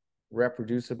high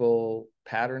reproducible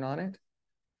pattern on it,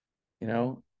 you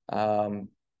know,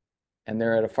 and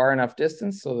they're at a far enough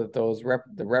distance so that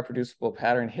the reproducible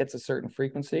pattern hits a certain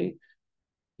frequency,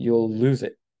 you'll lose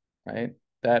it, right?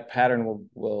 That pattern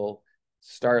will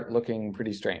start looking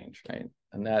pretty strange, right?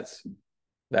 And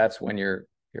that's when you're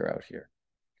out here.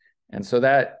 And so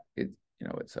that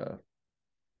it's a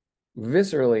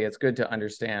viscerally, it's good to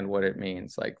understand what it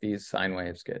means. Like these sine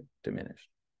waves get diminished.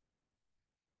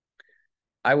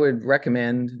 I would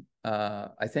recommend,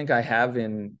 I think I have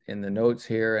in the notes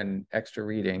here and extra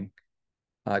reading,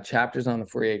 chapters on the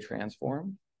Fourier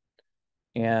transform.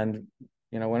 And,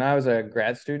 when I was a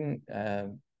grad student,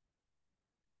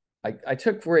 I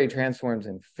took Fourier transforms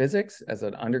in physics as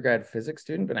an undergrad physics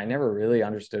student, but I never really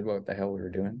understood what the hell we were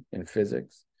doing in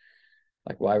physics,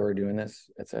 like why we were doing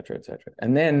this, et cetera, et cetera.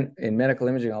 And then in medical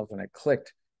imaging, all of a sudden I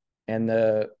clicked, and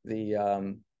the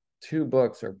two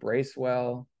books are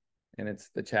Bracewell, and it's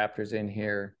the chapters in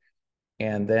here.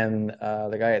 And then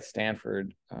the guy at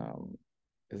Stanford,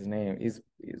 his name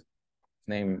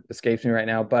escapes me right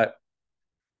now, but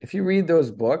if you read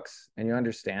those books and you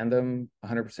understand them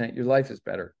 100%, your life is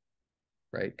better,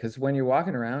 right? Because when you're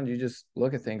walking around, you just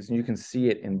look at things and you can see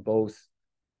it in both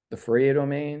the Fourier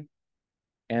domain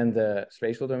and the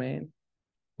spatial domain,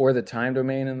 or the time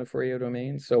domain and the Fourier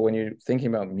domain. So when you're thinking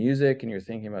about music and you're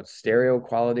thinking about stereo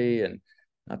quality, and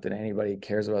not that anybody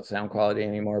cares about sound quality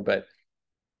anymore, but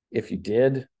if you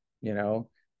did,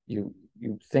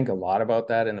 you think a lot about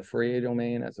that in the Fourier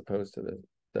domain as opposed to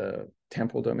the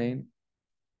temporal domain.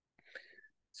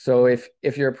 So if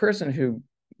you're a person who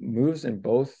moves in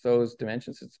both those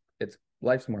dimensions, it's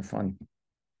life's more fun.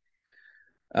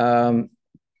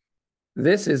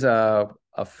 This is a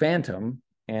phantom,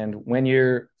 and when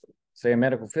you're, say, a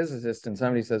medical physicist and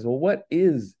somebody says, well, what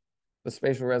is the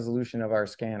spatial resolution of our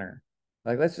scanner?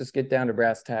 Like, let's just get down to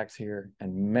brass tacks here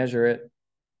and measure it,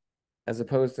 as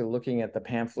opposed to looking at the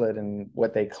pamphlet and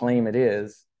what they claim it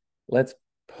is. Let's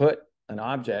put an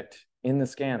object in the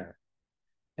scanner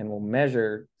and we'll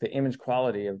measure the image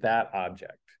quality of that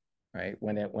object, right?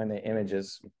 When the image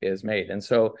is made. And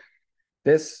so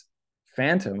this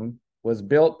phantom was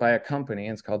built by a company,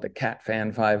 and it's called the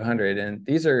CatFan 500. And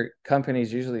these are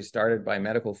companies usually started by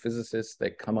medical physicists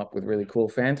that come up with really cool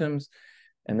phantoms.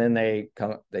 And then they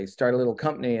start a little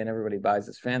company and everybody buys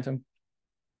this phantom.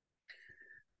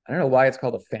 I don't know why it's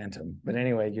called a phantom, but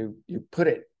anyway, you put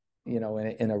it,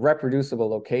 in a reproducible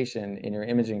location in your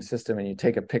imaging system, and you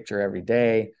take a picture every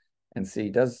day and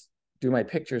see, do my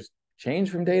pictures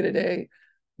change from day to day?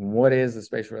 What is the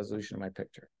spatial resolution of my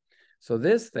picture? So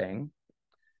this thing,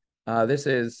 this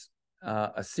is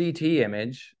a CT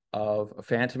image of a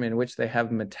phantom in which they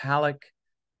have metallic,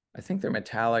 I think they're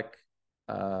metallic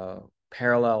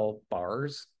parallel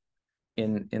bars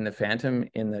in the phantom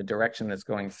in the direction that's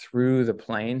going through the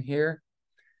plane here.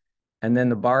 And then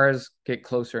the bars get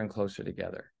closer and closer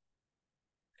together.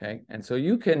 Okay. And so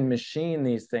you can machine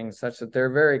these things such that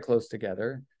they're very close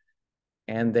together,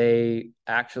 and they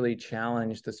actually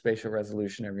challenge the spatial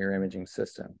resolution of your imaging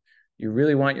system. You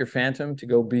really want your phantom to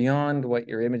go beyond what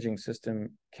your imaging system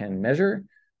can measure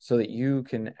so that you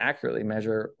can accurately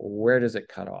measure where does it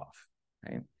cut off,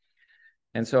 right?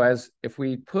 And so if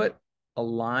we put a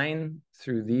line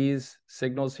through these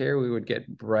signals here, we would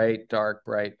get bright, dark,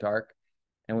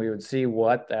 and we would see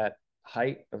what that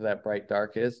height of that bright,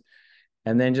 dark is,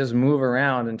 and then just move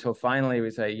around until finally we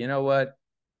say, you know what,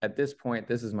 at this point,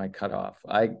 this is my cutoff.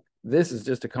 This is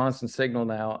just a constant signal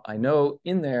now. I know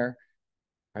in there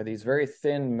are these very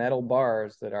thin metal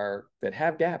bars that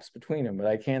have gaps between them, but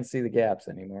I can't see the gaps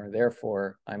anymore.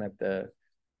 Therefore, I'm at the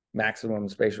maximum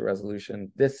spatial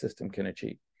resolution this system can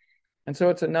achieve. And so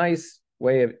it's a nice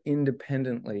way of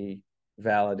independently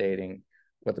validating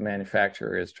what the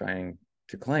manufacturer is trying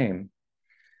to claim.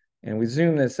 And we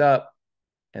zoom this up,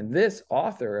 and this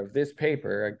author of this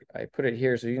paper, I put it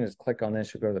here so you can just click on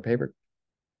this, you'll go to the paper,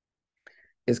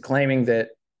 is claiming that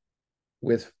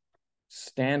with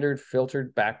standard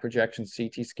filtered back projection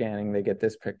CT scanning, they get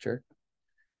this picture.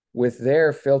 With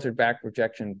their filtered back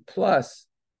projection plus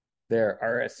their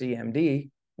RSEMD,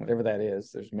 whatever that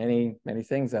is, there's many, many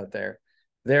things out there,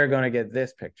 they're going to get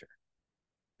this picture,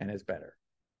 and it's better.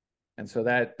 And so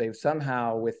that they've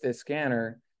somehow, with this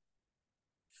scanner,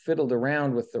 fiddled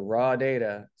around with the raw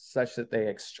data such that they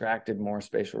extracted more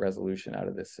spatial resolution out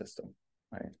of this system,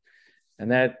 right?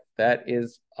 And that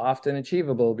is often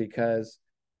achievable because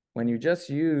when you just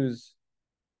use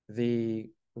the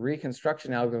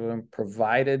reconstruction algorithm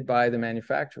provided by the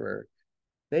manufacturer,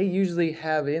 they usually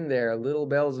have in there little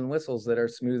bells and whistles that are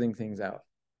smoothing things out,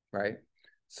 right?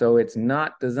 So it's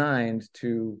not designed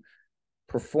to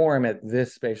perform at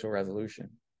this spatial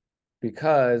resolution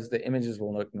because the images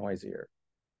will look noisier.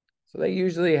 So they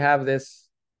usually have this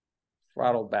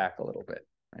throttled back a little bit,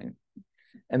 right?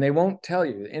 And they won't tell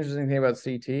you. The interesting thing about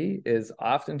CT is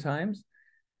oftentimes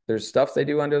there's stuff they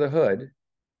do under the hood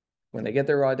when they get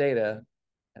their raw data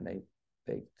and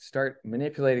they start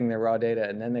manipulating their raw data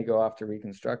and then they go off to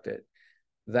reconstruct it.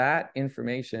 That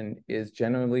information is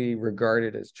generally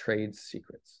regarded as trade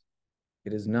secrets.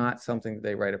 It is not something that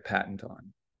they write a patent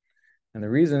on. And the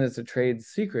reason it's a trade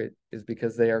secret is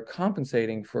because they are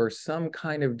compensating for some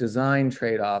kind of design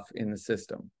trade-off in the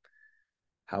system.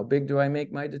 How big do I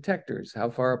make my detectors? How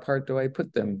far apart do I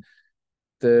put them?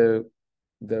 The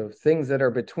things that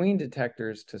are between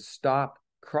detectors to stop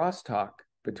crosstalk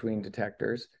between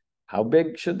detectors, how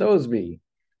big should those be?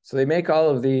 So they make all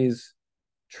of these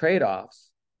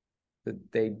trade-offs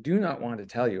that they do not want to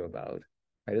tell you about,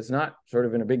 right? It's not sort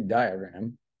of in a big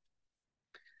diagram.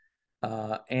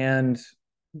 And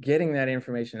getting that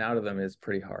information out of them is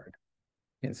pretty hard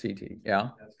in CT. Yeah.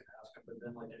 But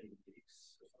then like any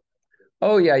leaks or something.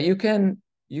 Oh yeah, you can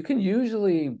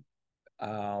usually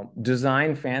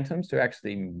design phantoms to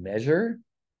actually measure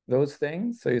those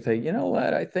things. So you say, you know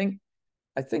what, I think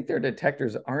their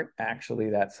detectors aren't actually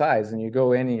that size, and you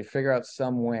go in and you figure out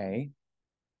some way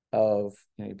of,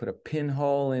 you know, you put a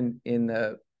pinhole in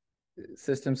the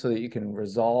system so that you can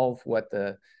resolve what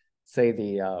the, say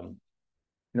the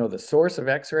you know, the source of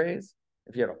X-rays.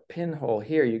 If you have a pinhole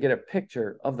here, you get a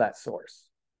picture of that source,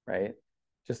 right?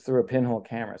 Just through a pinhole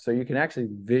camera. So you can actually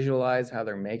visualize how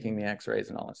they're making the X-rays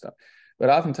and all that stuff. But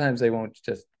oftentimes they won't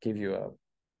just give you a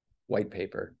white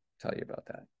paper, tell you about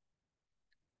that.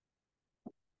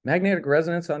 Magnetic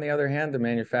resonance, on the other hand, the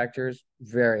manufacturers,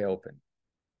 very open.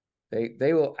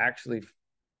 They will actually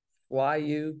fly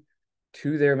you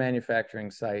to their manufacturing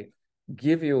site,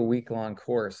 give you a week-long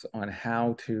course on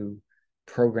how to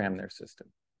program their system.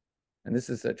 And this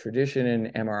is a tradition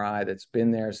in MRI that's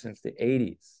been there since the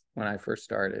 80s when I first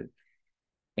started.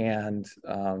 And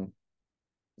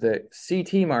the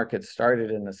CT market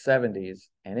started in the 70s,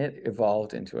 and it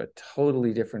evolved into a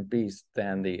totally different beast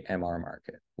than the MR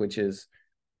market, which is,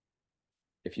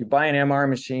 if you buy an MR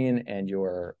machine and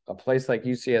you're a place like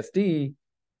UCSD,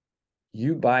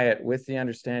 you buy it with the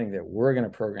understanding that we're going to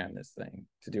program this thing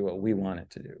to do what we want it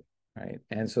to do, right?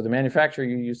 And so the manufacturer,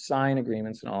 you sign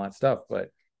agreements and all that stuff, but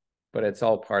it's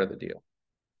all part of the deal.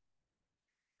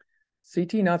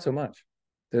 CT, not so much.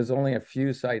 There's only a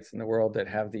few sites in the world that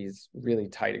have these really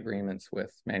tight agreements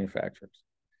with manufacturers.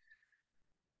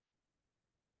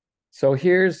 So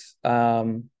here's,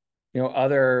 you know,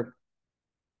 other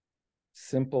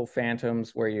simple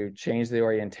phantoms where you change the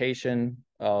orientation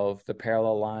of the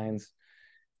parallel lines.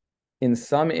 In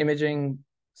some imaging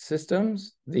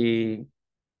systems, the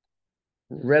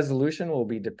resolution will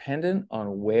be dependent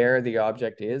on where the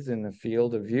object is in the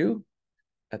field of view.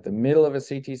 At the middle of a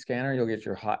CT scanner, you'll get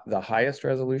the highest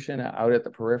resolution. Out at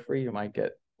the periphery, you might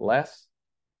get less.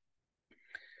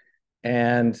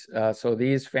 And so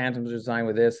these phantoms are designed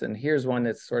with this. And here's one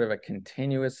that's sort of a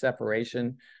continuous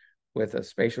separation with a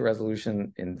spatial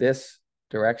resolution in this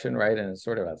direction, right? And it's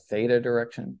sort of a theta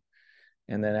direction.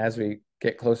 And then as we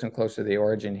get closer and closer to the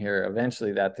origin here,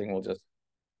 eventually that thing will just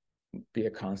be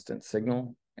a constant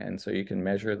signal. And so you can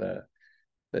measure the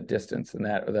distance in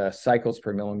that, or the cycles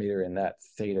per millimeter in that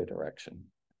theta direction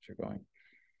that you're going.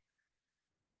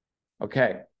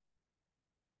 Okay.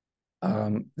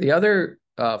 The other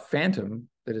phantom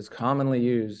that is commonly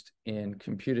used in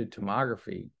computed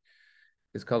tomography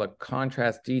is called a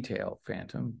contrast detail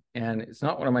phantom. And it's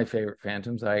not one of my favorite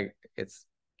phantoms.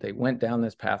 They went down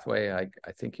this pathway. I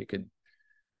think you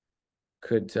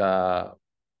could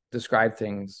describe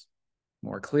things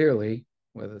more clearly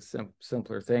with a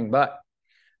simpler thing, but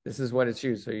this is what it's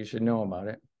used, so you should know about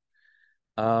it.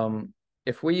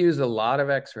 If we use a lot of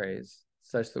X-rays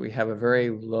such that we have a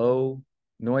very low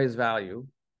noise value,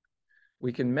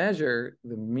 we can measure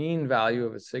the mean value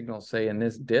of a signal, say in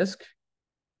this disk,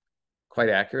 quite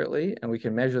accurately, and we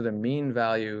can measure the mean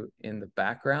value in the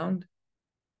background.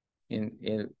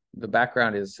 In the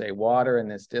background is, say, water,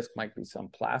 and this disk might be some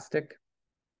plastic.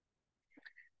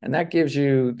 And that gives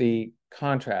you the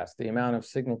contrast, the amount of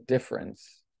signal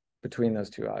difference between those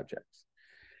two objects.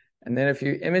 And then if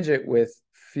you image it with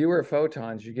fewer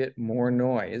photons, you get more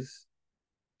noise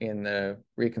in the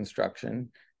reconstruction.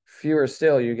 Fewer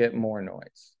still, you get more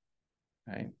noise,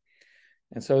 right?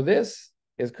 And so this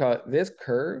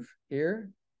curve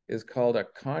here is called a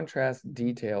contrast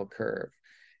detail curve.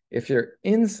 If you're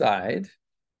inside,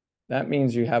 that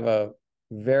means you have a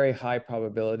very high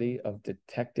probability of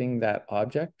detecting that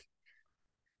object.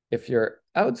 If you're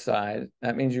outside,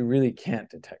 that means you really can't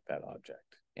detect that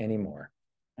object anymore.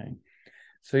 Okay?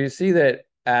 So you see that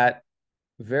at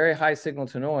very high signal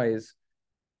to noise,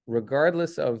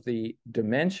 regardless of the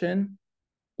dimension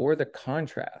or the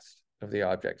contrast of the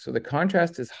object. So the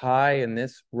contrast is high in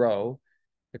this row.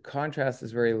 The contrast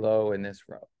is very low in this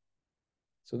row.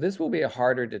 So this will be a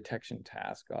harder detection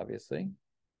task, obviously,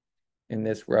 in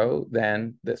this row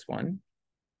than this one.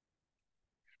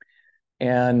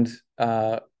 And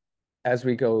as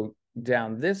we go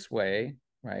down this way,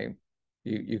 right,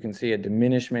 you can see a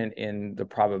diminishment in the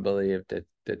probability of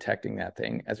detecting that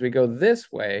thing. As we go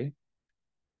this way,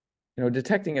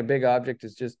 detecting a big object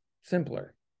is just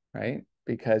simpler, right?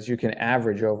 Because you can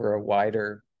average over a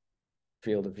wider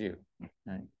field of view,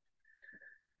 right?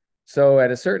 So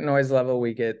at a certain noise level,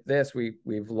 we get this.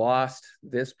 We've lost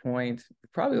this point,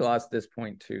 probably lost this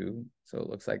point too. So it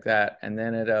looks like that. And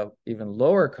then at a even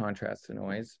lower contrast to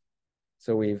noise,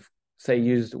 so we've, say,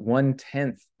 used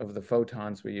 1/10 of the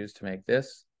photons we used to make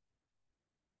this,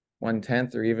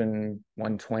 1/10 or even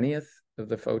 1/20th of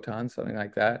the photons, something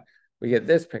like that, we get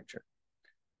this picture.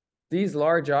 These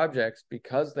large objects,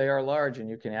 because they are large and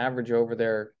you can average over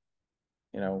their,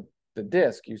 the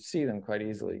disk, you see them quite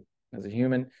easily as a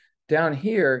human. Down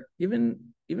here,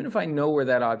 even if I know where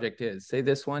that object is, say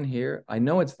this one here, I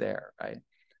know it's there, right?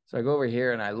 So I go over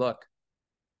here and I look.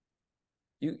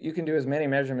 You can do as many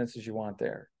measurements as you want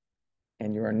there,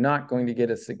 and you are not going to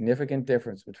get a significant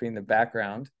difference between the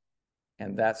background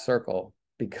and that circle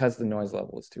because the noise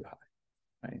level is too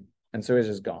high, right? And so it's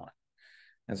just gone.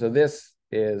 And so this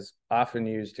is often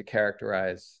used to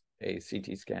characterize a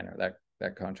CT scanner,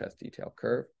 that contrast detail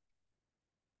curve.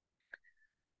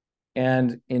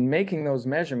 And in making those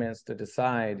measurements to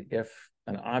decide if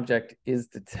an object is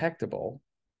detectable,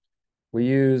 we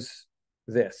use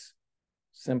this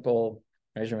simple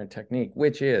measurement technique,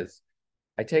 which is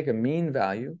I take a mean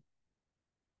value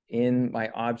in my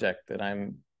object that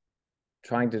I'm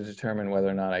trying to determine whether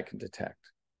or not I can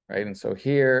detect, right? And so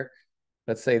here,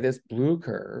 let's say this blue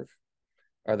curve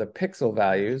are the pixel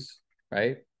values,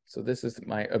 right? So this is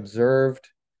my observed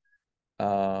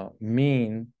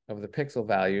mean of the pixel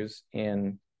values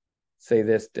in, say,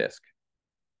 this disk,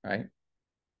 right?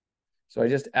 So I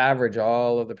just average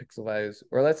all of the pixel values,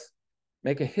 or let's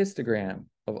make a histogram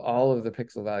of all of the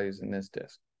pixel values in this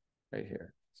disk right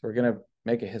here. So we're going to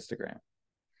make a histogram,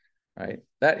 right?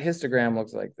 That histogram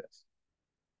looks like this,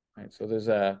 right? So there's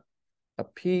a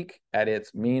peak at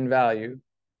its mean value,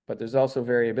 but there's also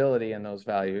variability in those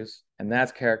values, and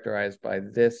that's characterized by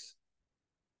this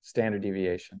standard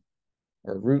deviation,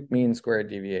 or root mean squared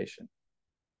deviation.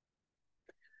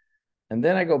 And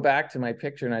then I go back to my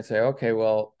picture and I say, okay,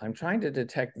 well, I'm trying to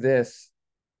detect this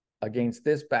against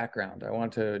this background. I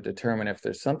want to determine if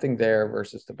there's something there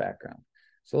versus the background.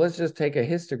 So let's just take a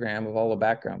histogram of all the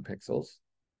background pixels,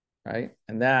 right?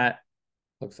 And that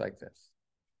looks like this.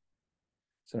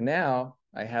 So now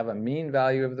I have a mean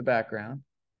value of the background.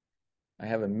 I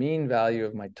have a mean value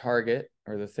of my target,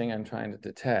 or the thing I'm trying to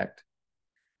detect.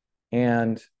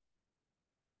 And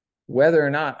whether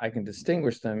or not I can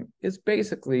distinguish them is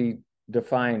basically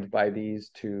defined by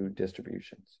these two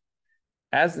distributions.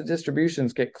 As the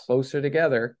distributions get closer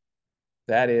together,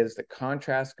 that is, the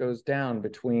contrast goes down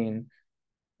between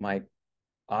my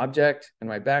object and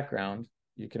my background.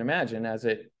 You can imagine as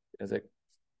it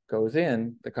goes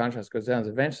in, the contrast goes down.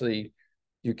 Eventually,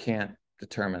 you can't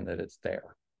determine that it's there,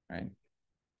 right?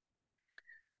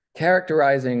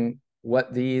 Characterizing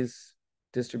what these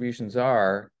distributions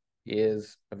are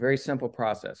is a very simple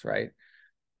process, right?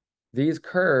 These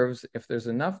curves, if there's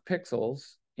enough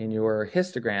pixels in your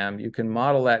histogram, you can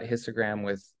model that histogram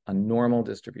with a normal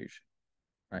distribution,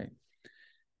 right?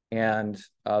 And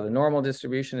the normal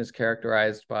distribution is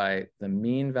characterized by the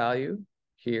mean value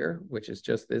here, which is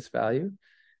just this value,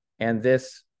 and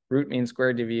this root mean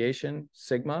squared deviation,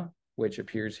 sigma, which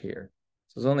appears here.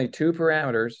 So there's only two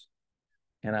parameters,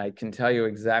 and I can tell you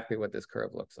exactly what this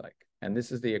curve looks like. And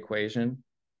this is the equation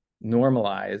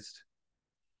normalized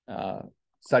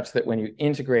such that when you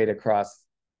integrate across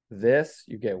this,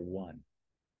 you get 1.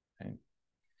 Okay?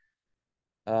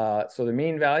 So the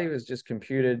mean value is just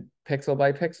computed pixel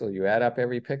by pixel. You add up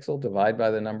every pixel, divide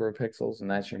by the number of pixels, and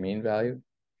that's your mean value.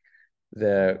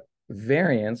 The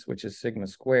variance, which is sigma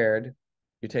squared,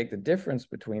 you take the difference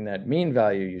between that mean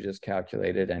value you just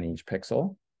calculated and each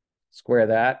pixel, square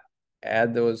that,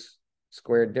 add those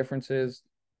squared differences,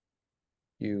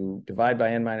 you divide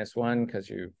by n-1 because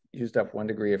you've used up 1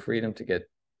 degree of freedom to get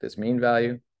this mean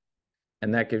value,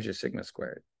 and that gives you sigma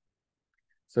squared.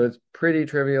 So it's pretty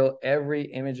trivial. Every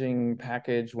imaging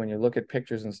package, when you look at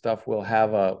pictures and stuff, will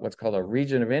have what's called a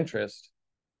region of interest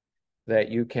that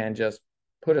you can just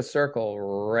put a circle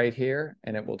right here,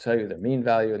 and it will tell you the mean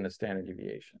value and the standard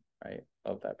deviation, right,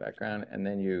 of that background. And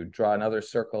then you draw another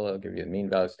circle, it'll give you the mean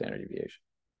value, standard deviation.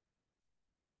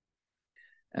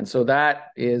 And so that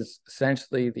is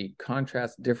essentially the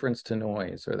contrast difference to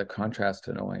noise, or the contrast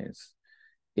to noise,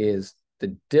 is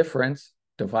the difference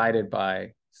divided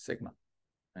by sigma.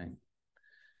 Right?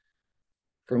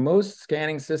 For most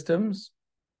scanning systems,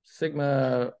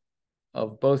 sigma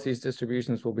of both these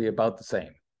distributions will be about the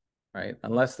same, right?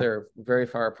 Unless they're very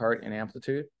far apart in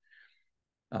amplitude.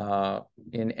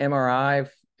 In MRI,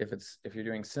 if you're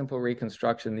doing simple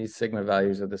reconstruction, these sigma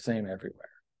values are the same everywhere.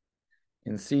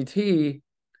 In CT,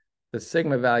 the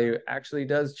sigma value actually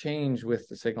does change with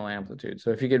the signal amplitude.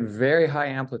 So if you get very high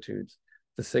amplitudes,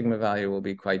 the sigma value will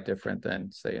be quite different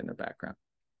than, say, in the background.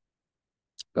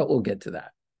 But we'll get to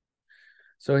that.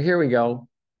 So here we go.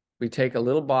 We take a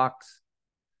little box,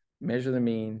 measure the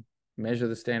mean, measure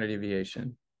the standard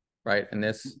deviation, right? And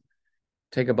this,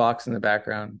 take a box in the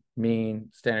background,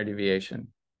 mean, standard deviation,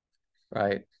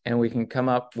 right? And we can come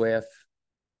up with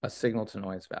a signal to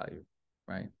noise value,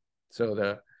 right? So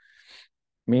the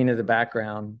mean of the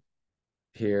background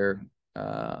here,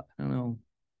 I don't know,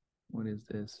 what is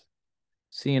this?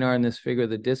 CNR in this figure,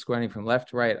 the disk running from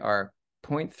left to right are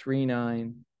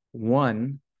 0.39,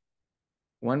 1,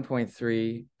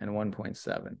 1.3, and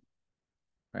 1.7,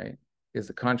 right? Is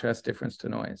the contrast difference to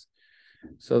noise.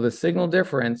 So the signal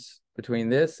difference between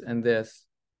this and this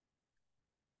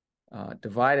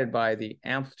divided by the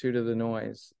amplitude of the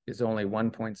noise is only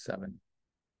 1.7.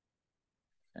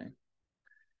 Okay.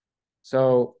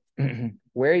 So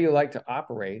where you like to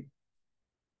operate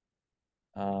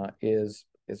is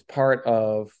part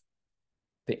of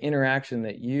the interaction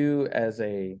that you as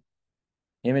a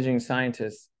imaging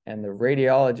scientist and the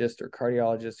radiologist or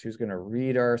cardiologist who's going to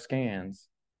read our scans,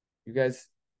 you guys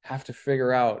have to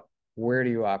figure out, where do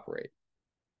you operate,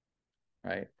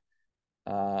 right?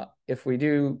 If we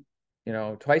do,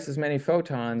 twice as many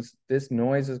photons, this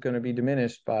noise is going to be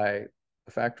diminished by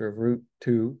a factor of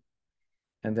 √2,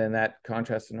 and then that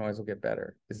contrast to noise will get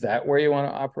better. Is that where you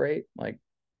want to operate, like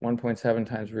 1.7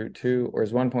 times √2, or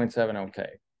is 1.7 okay?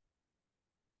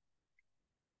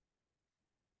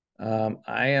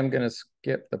 I am going to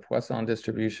skip the Poisson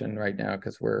distribution right now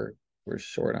because we're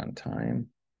short on time.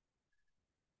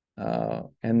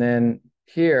 And then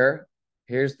here's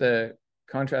the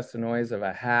contrast to noise of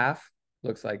a half,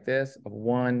 looks like this, of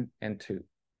 1 and 2,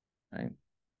 right?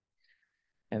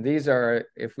 And these are,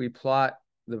 if we plot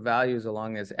the values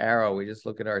along this arrow, we just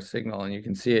look at our signal and you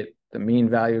can see it, the mean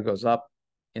value goes up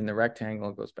in the rectangle,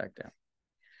 it goes back down.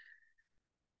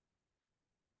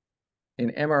 In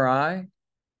MRI,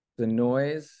 the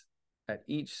noise at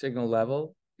each signal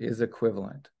level is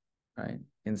equivalent, right?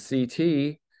 In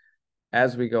CT,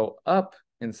 as we go up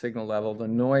in signal level, the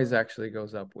noise actually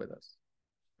goes up with us,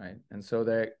 right? And so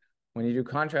that when you do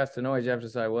contrast to noise, you have to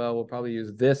say, well, we'll probably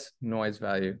use this noise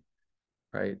value,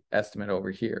 right, estimate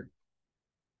over here.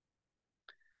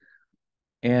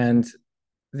 And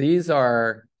these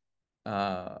are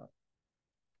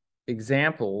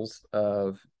examples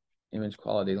of image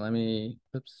quality. Let me,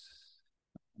 oops,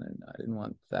 I didn't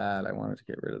want that. I wanted to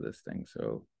get rid of this thing.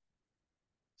 So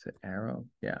is it arrow?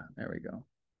 Yeah, there we go.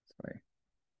 Sorry.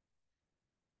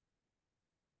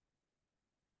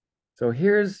 So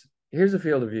here's a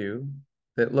field of view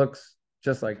that looks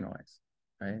just like noise,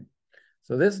 right?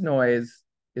 So this noise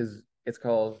it's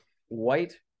called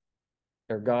white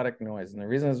ergodic noise. And the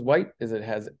reason it's white is it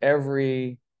has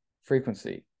every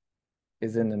frequency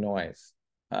is in the noise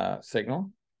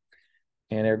signal.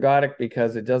 And ergodic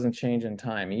because it doesn't change in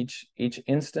time. Each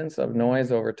instance of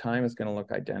noise over time is going to look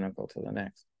identical to the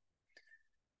next.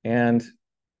 And,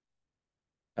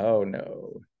 oh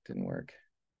no, didn't work.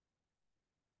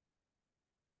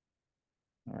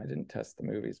 Oh, I didn't test the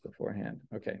movies beforehand.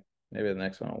 Okay, maybe the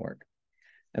next one will work.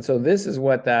 And so this is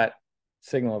what that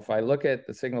signal, if I look at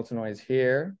the signal to noise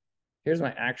here, here's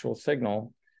my actual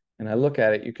signal, and I look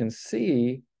at it, you can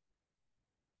see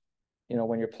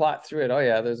when you plot through it, oh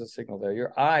yeah, there's a signal there.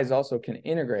 Your eyes also can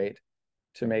integrate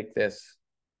to make this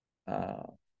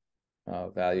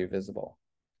value visible.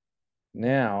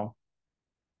 Now,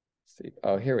 let's see.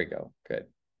 Oh, here we go. Good.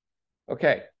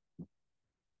 Okay.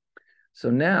 So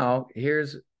now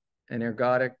here's an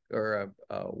ergodic or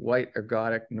a white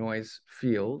ergodic noise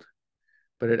field,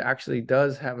 but it actually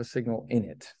does have a signal in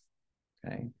it.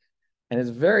 Okay. And it's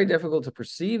very difficult to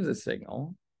perceive the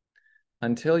signal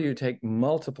until you take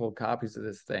multiple copies of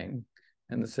this thing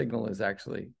and the signal is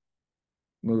actually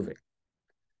moving.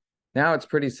 Now it's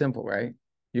pretty simple, right?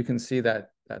 You can see that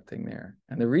thing there.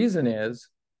 And the reason is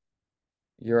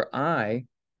your eye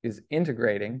is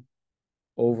integrating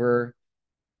over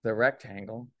the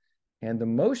rectangle, and the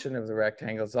motion of the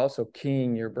rectangle is also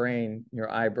keying your brain,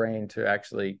 your eye brain, to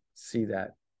actually see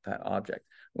that object.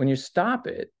 When you stop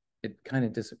it, it kind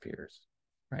of disappears,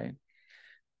 right?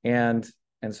 And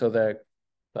so the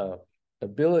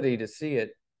ability to see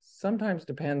it sometimes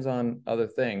depends on other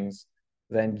things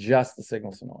than just the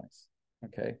signal to noise,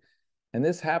 okay? And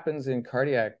this happens in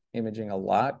cardiac imaging a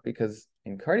lot, because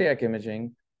in cardiac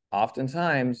imaging,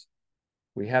 oftentimes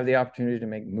we have the opportunity to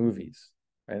make movies,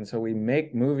 right? And so we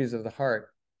make movies of the heart,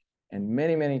 and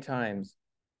many, many times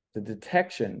the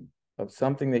detection of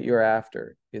something that you're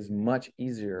after is much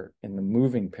easier in the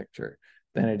moving picture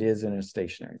than it is in a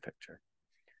stationary picture.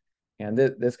 And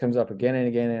this comes up again and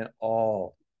again in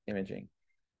all imaging,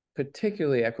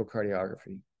 particularly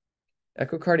echocardiography.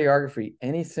 Echocardiography,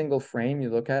 any single frame you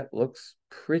look at looks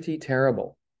pretty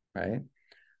terrible, right?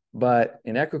 But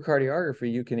in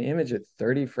echocardiography, you can image at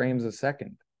 30 frames a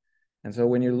second. And so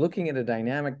when you're looking at a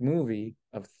dynamic movie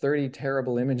of 30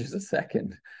 terrible images a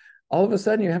second, all of a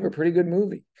sudden you have a pretty good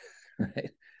movie, right?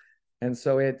 And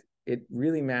so it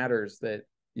really matters that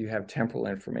you have temporal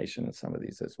information in some of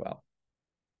these as well.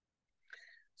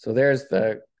 So there's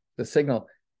the signal.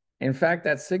 In fact,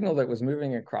 that signal that was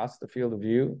moving across the field of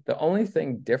view, the only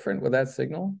thing different with that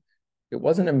signal, it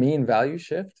wasn't a mean value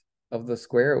shift of the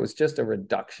square. It was just a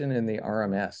reduction in the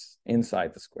RMS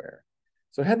inside the square.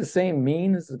 So it had the same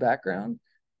mean as the background,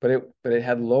 but it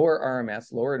had lower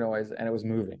RMS, lower noise, and it was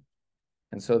moving.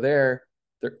 And so there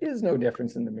is no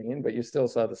difference in the mean, but you still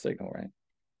saw the signal, right?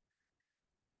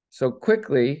 So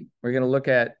quickly, we're going to look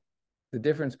at the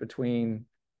difference between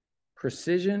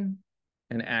precision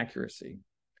and accuracy.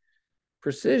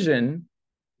 Precision,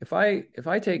 if I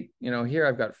take, here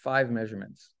I've got 5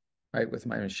 measurements, right, with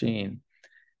my machine,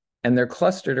 and they're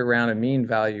clustered around a mean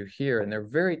value here, and they're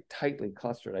very tightly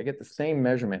clustered. I get the same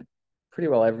measurement pretty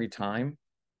well every time.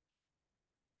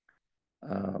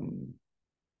 It's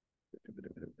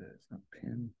not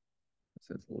pin, it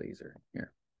says laser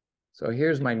here. So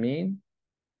here's my mean,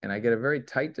 and I get a very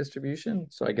tight distribution,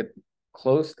 so I get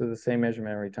close to the same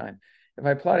measurement every time. If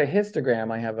I plot a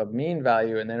histogram, I have a mean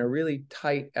value and then a really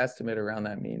tight estimate around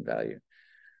that mean value.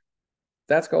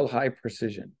 That's called high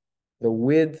precision. The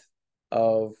width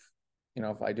of,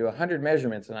 if I do 100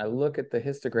 measurements and I look at the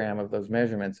histogram of those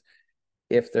measurements,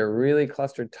 if they're really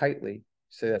clustered tightly,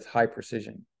 say that's high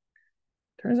precision.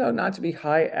 Turns out not to be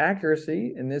high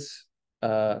accuracy in this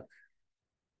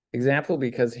example,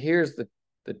 because here's the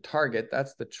target.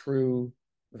 That's the true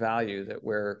value that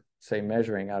we're, say,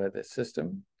 measuring out of this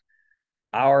system.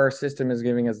 Our system is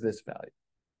giving us this value.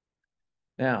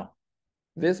 Now,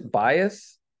 this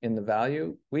bias in the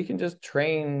value, we can just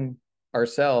train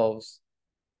ourselves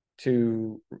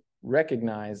to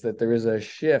recognize that there is a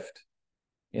shift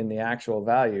in the actual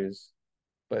values,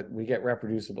 but we get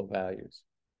reproducible values.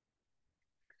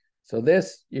 So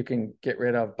this you can get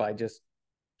rid of by just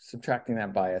subtracting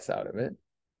that bias out of it.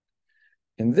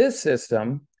 In this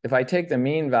system, if I take the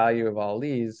mean value of all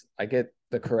these, I get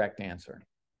the correct answer,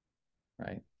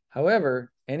 right?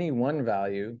 However, any one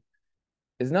value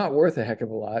is not worth a heck of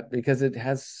a lot because it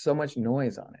has so much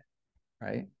noise on it,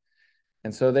 right?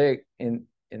 And so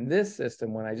in this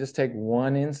system, when I just take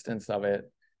one instance of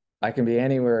it, I can be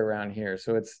anywhere around here.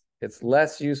 So it's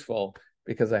less useful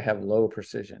because I have low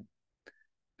precision.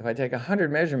 If I take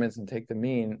 100 measurements and take the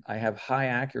mean, I have high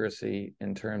accuracy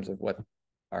in terms of what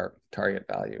our target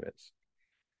value is,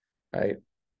 right?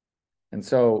 And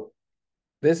so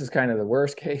this is kind of the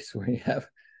worst case where you have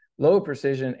low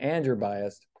precision and you're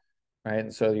biased, right?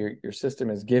 And so your system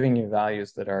is giving you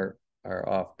values that are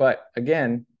off. But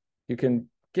again, you can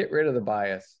get rid of the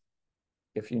bias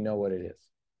if you know what it is.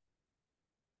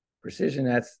 Precision,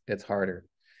 it's harder.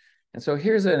 And so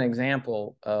here's an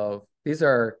example of, these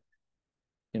are,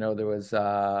 there was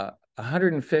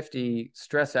 150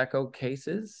 stress echo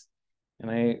cases.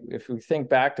 And if we think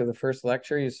back to the first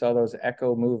lecture, you saw those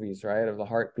echo movies, right, of the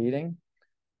heart beating.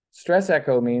 Stress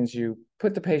echo means you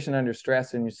put the patient under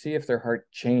stress and you see if their heart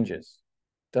changes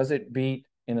Does it beat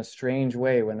in a strange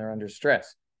way when they're under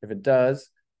stress? If it does,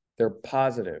 they're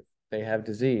positive. They have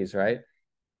disease, right?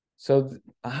 So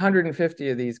 150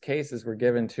 of these cases were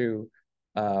given to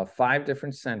 5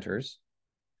 different centers,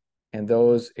 and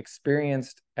those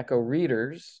experienced echo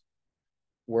readers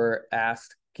were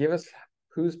asked, give us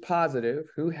who's positive,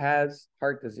 who has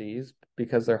heart disease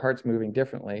because their heart's moving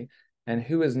differently, and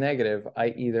who is negative,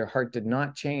 i.e. their heart did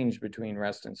not change between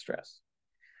rest and stress.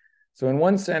 So in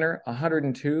one center,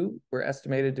 102 were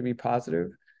estimated to be positive.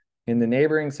 In the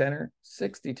neighboring center,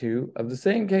 62 of the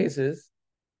same cases.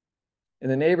 In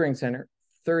the neighboring center,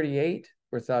 38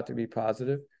 were thought to be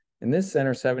positive. In this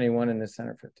center, 71. In this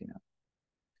center, 59.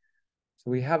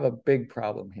 So we have a big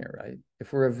problem here, right?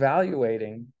 If we're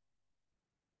evaluating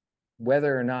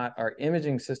whether or not our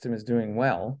imaging system is doing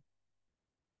well,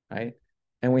 right?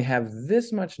 And we have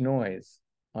this much noise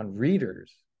on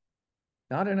readers,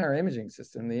 not in our imaging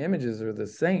system. The images are the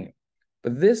same,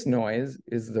 but this noise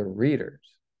is the readers.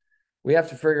 We have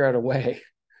to figure out a way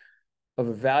of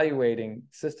evaluating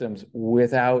systems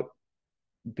without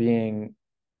being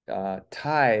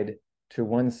tied to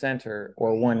one center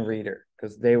or one reader,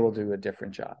 because they will do a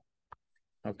different job.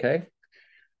 Okay.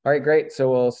 All right, great.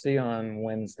 So we'll see you on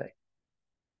Wednesday.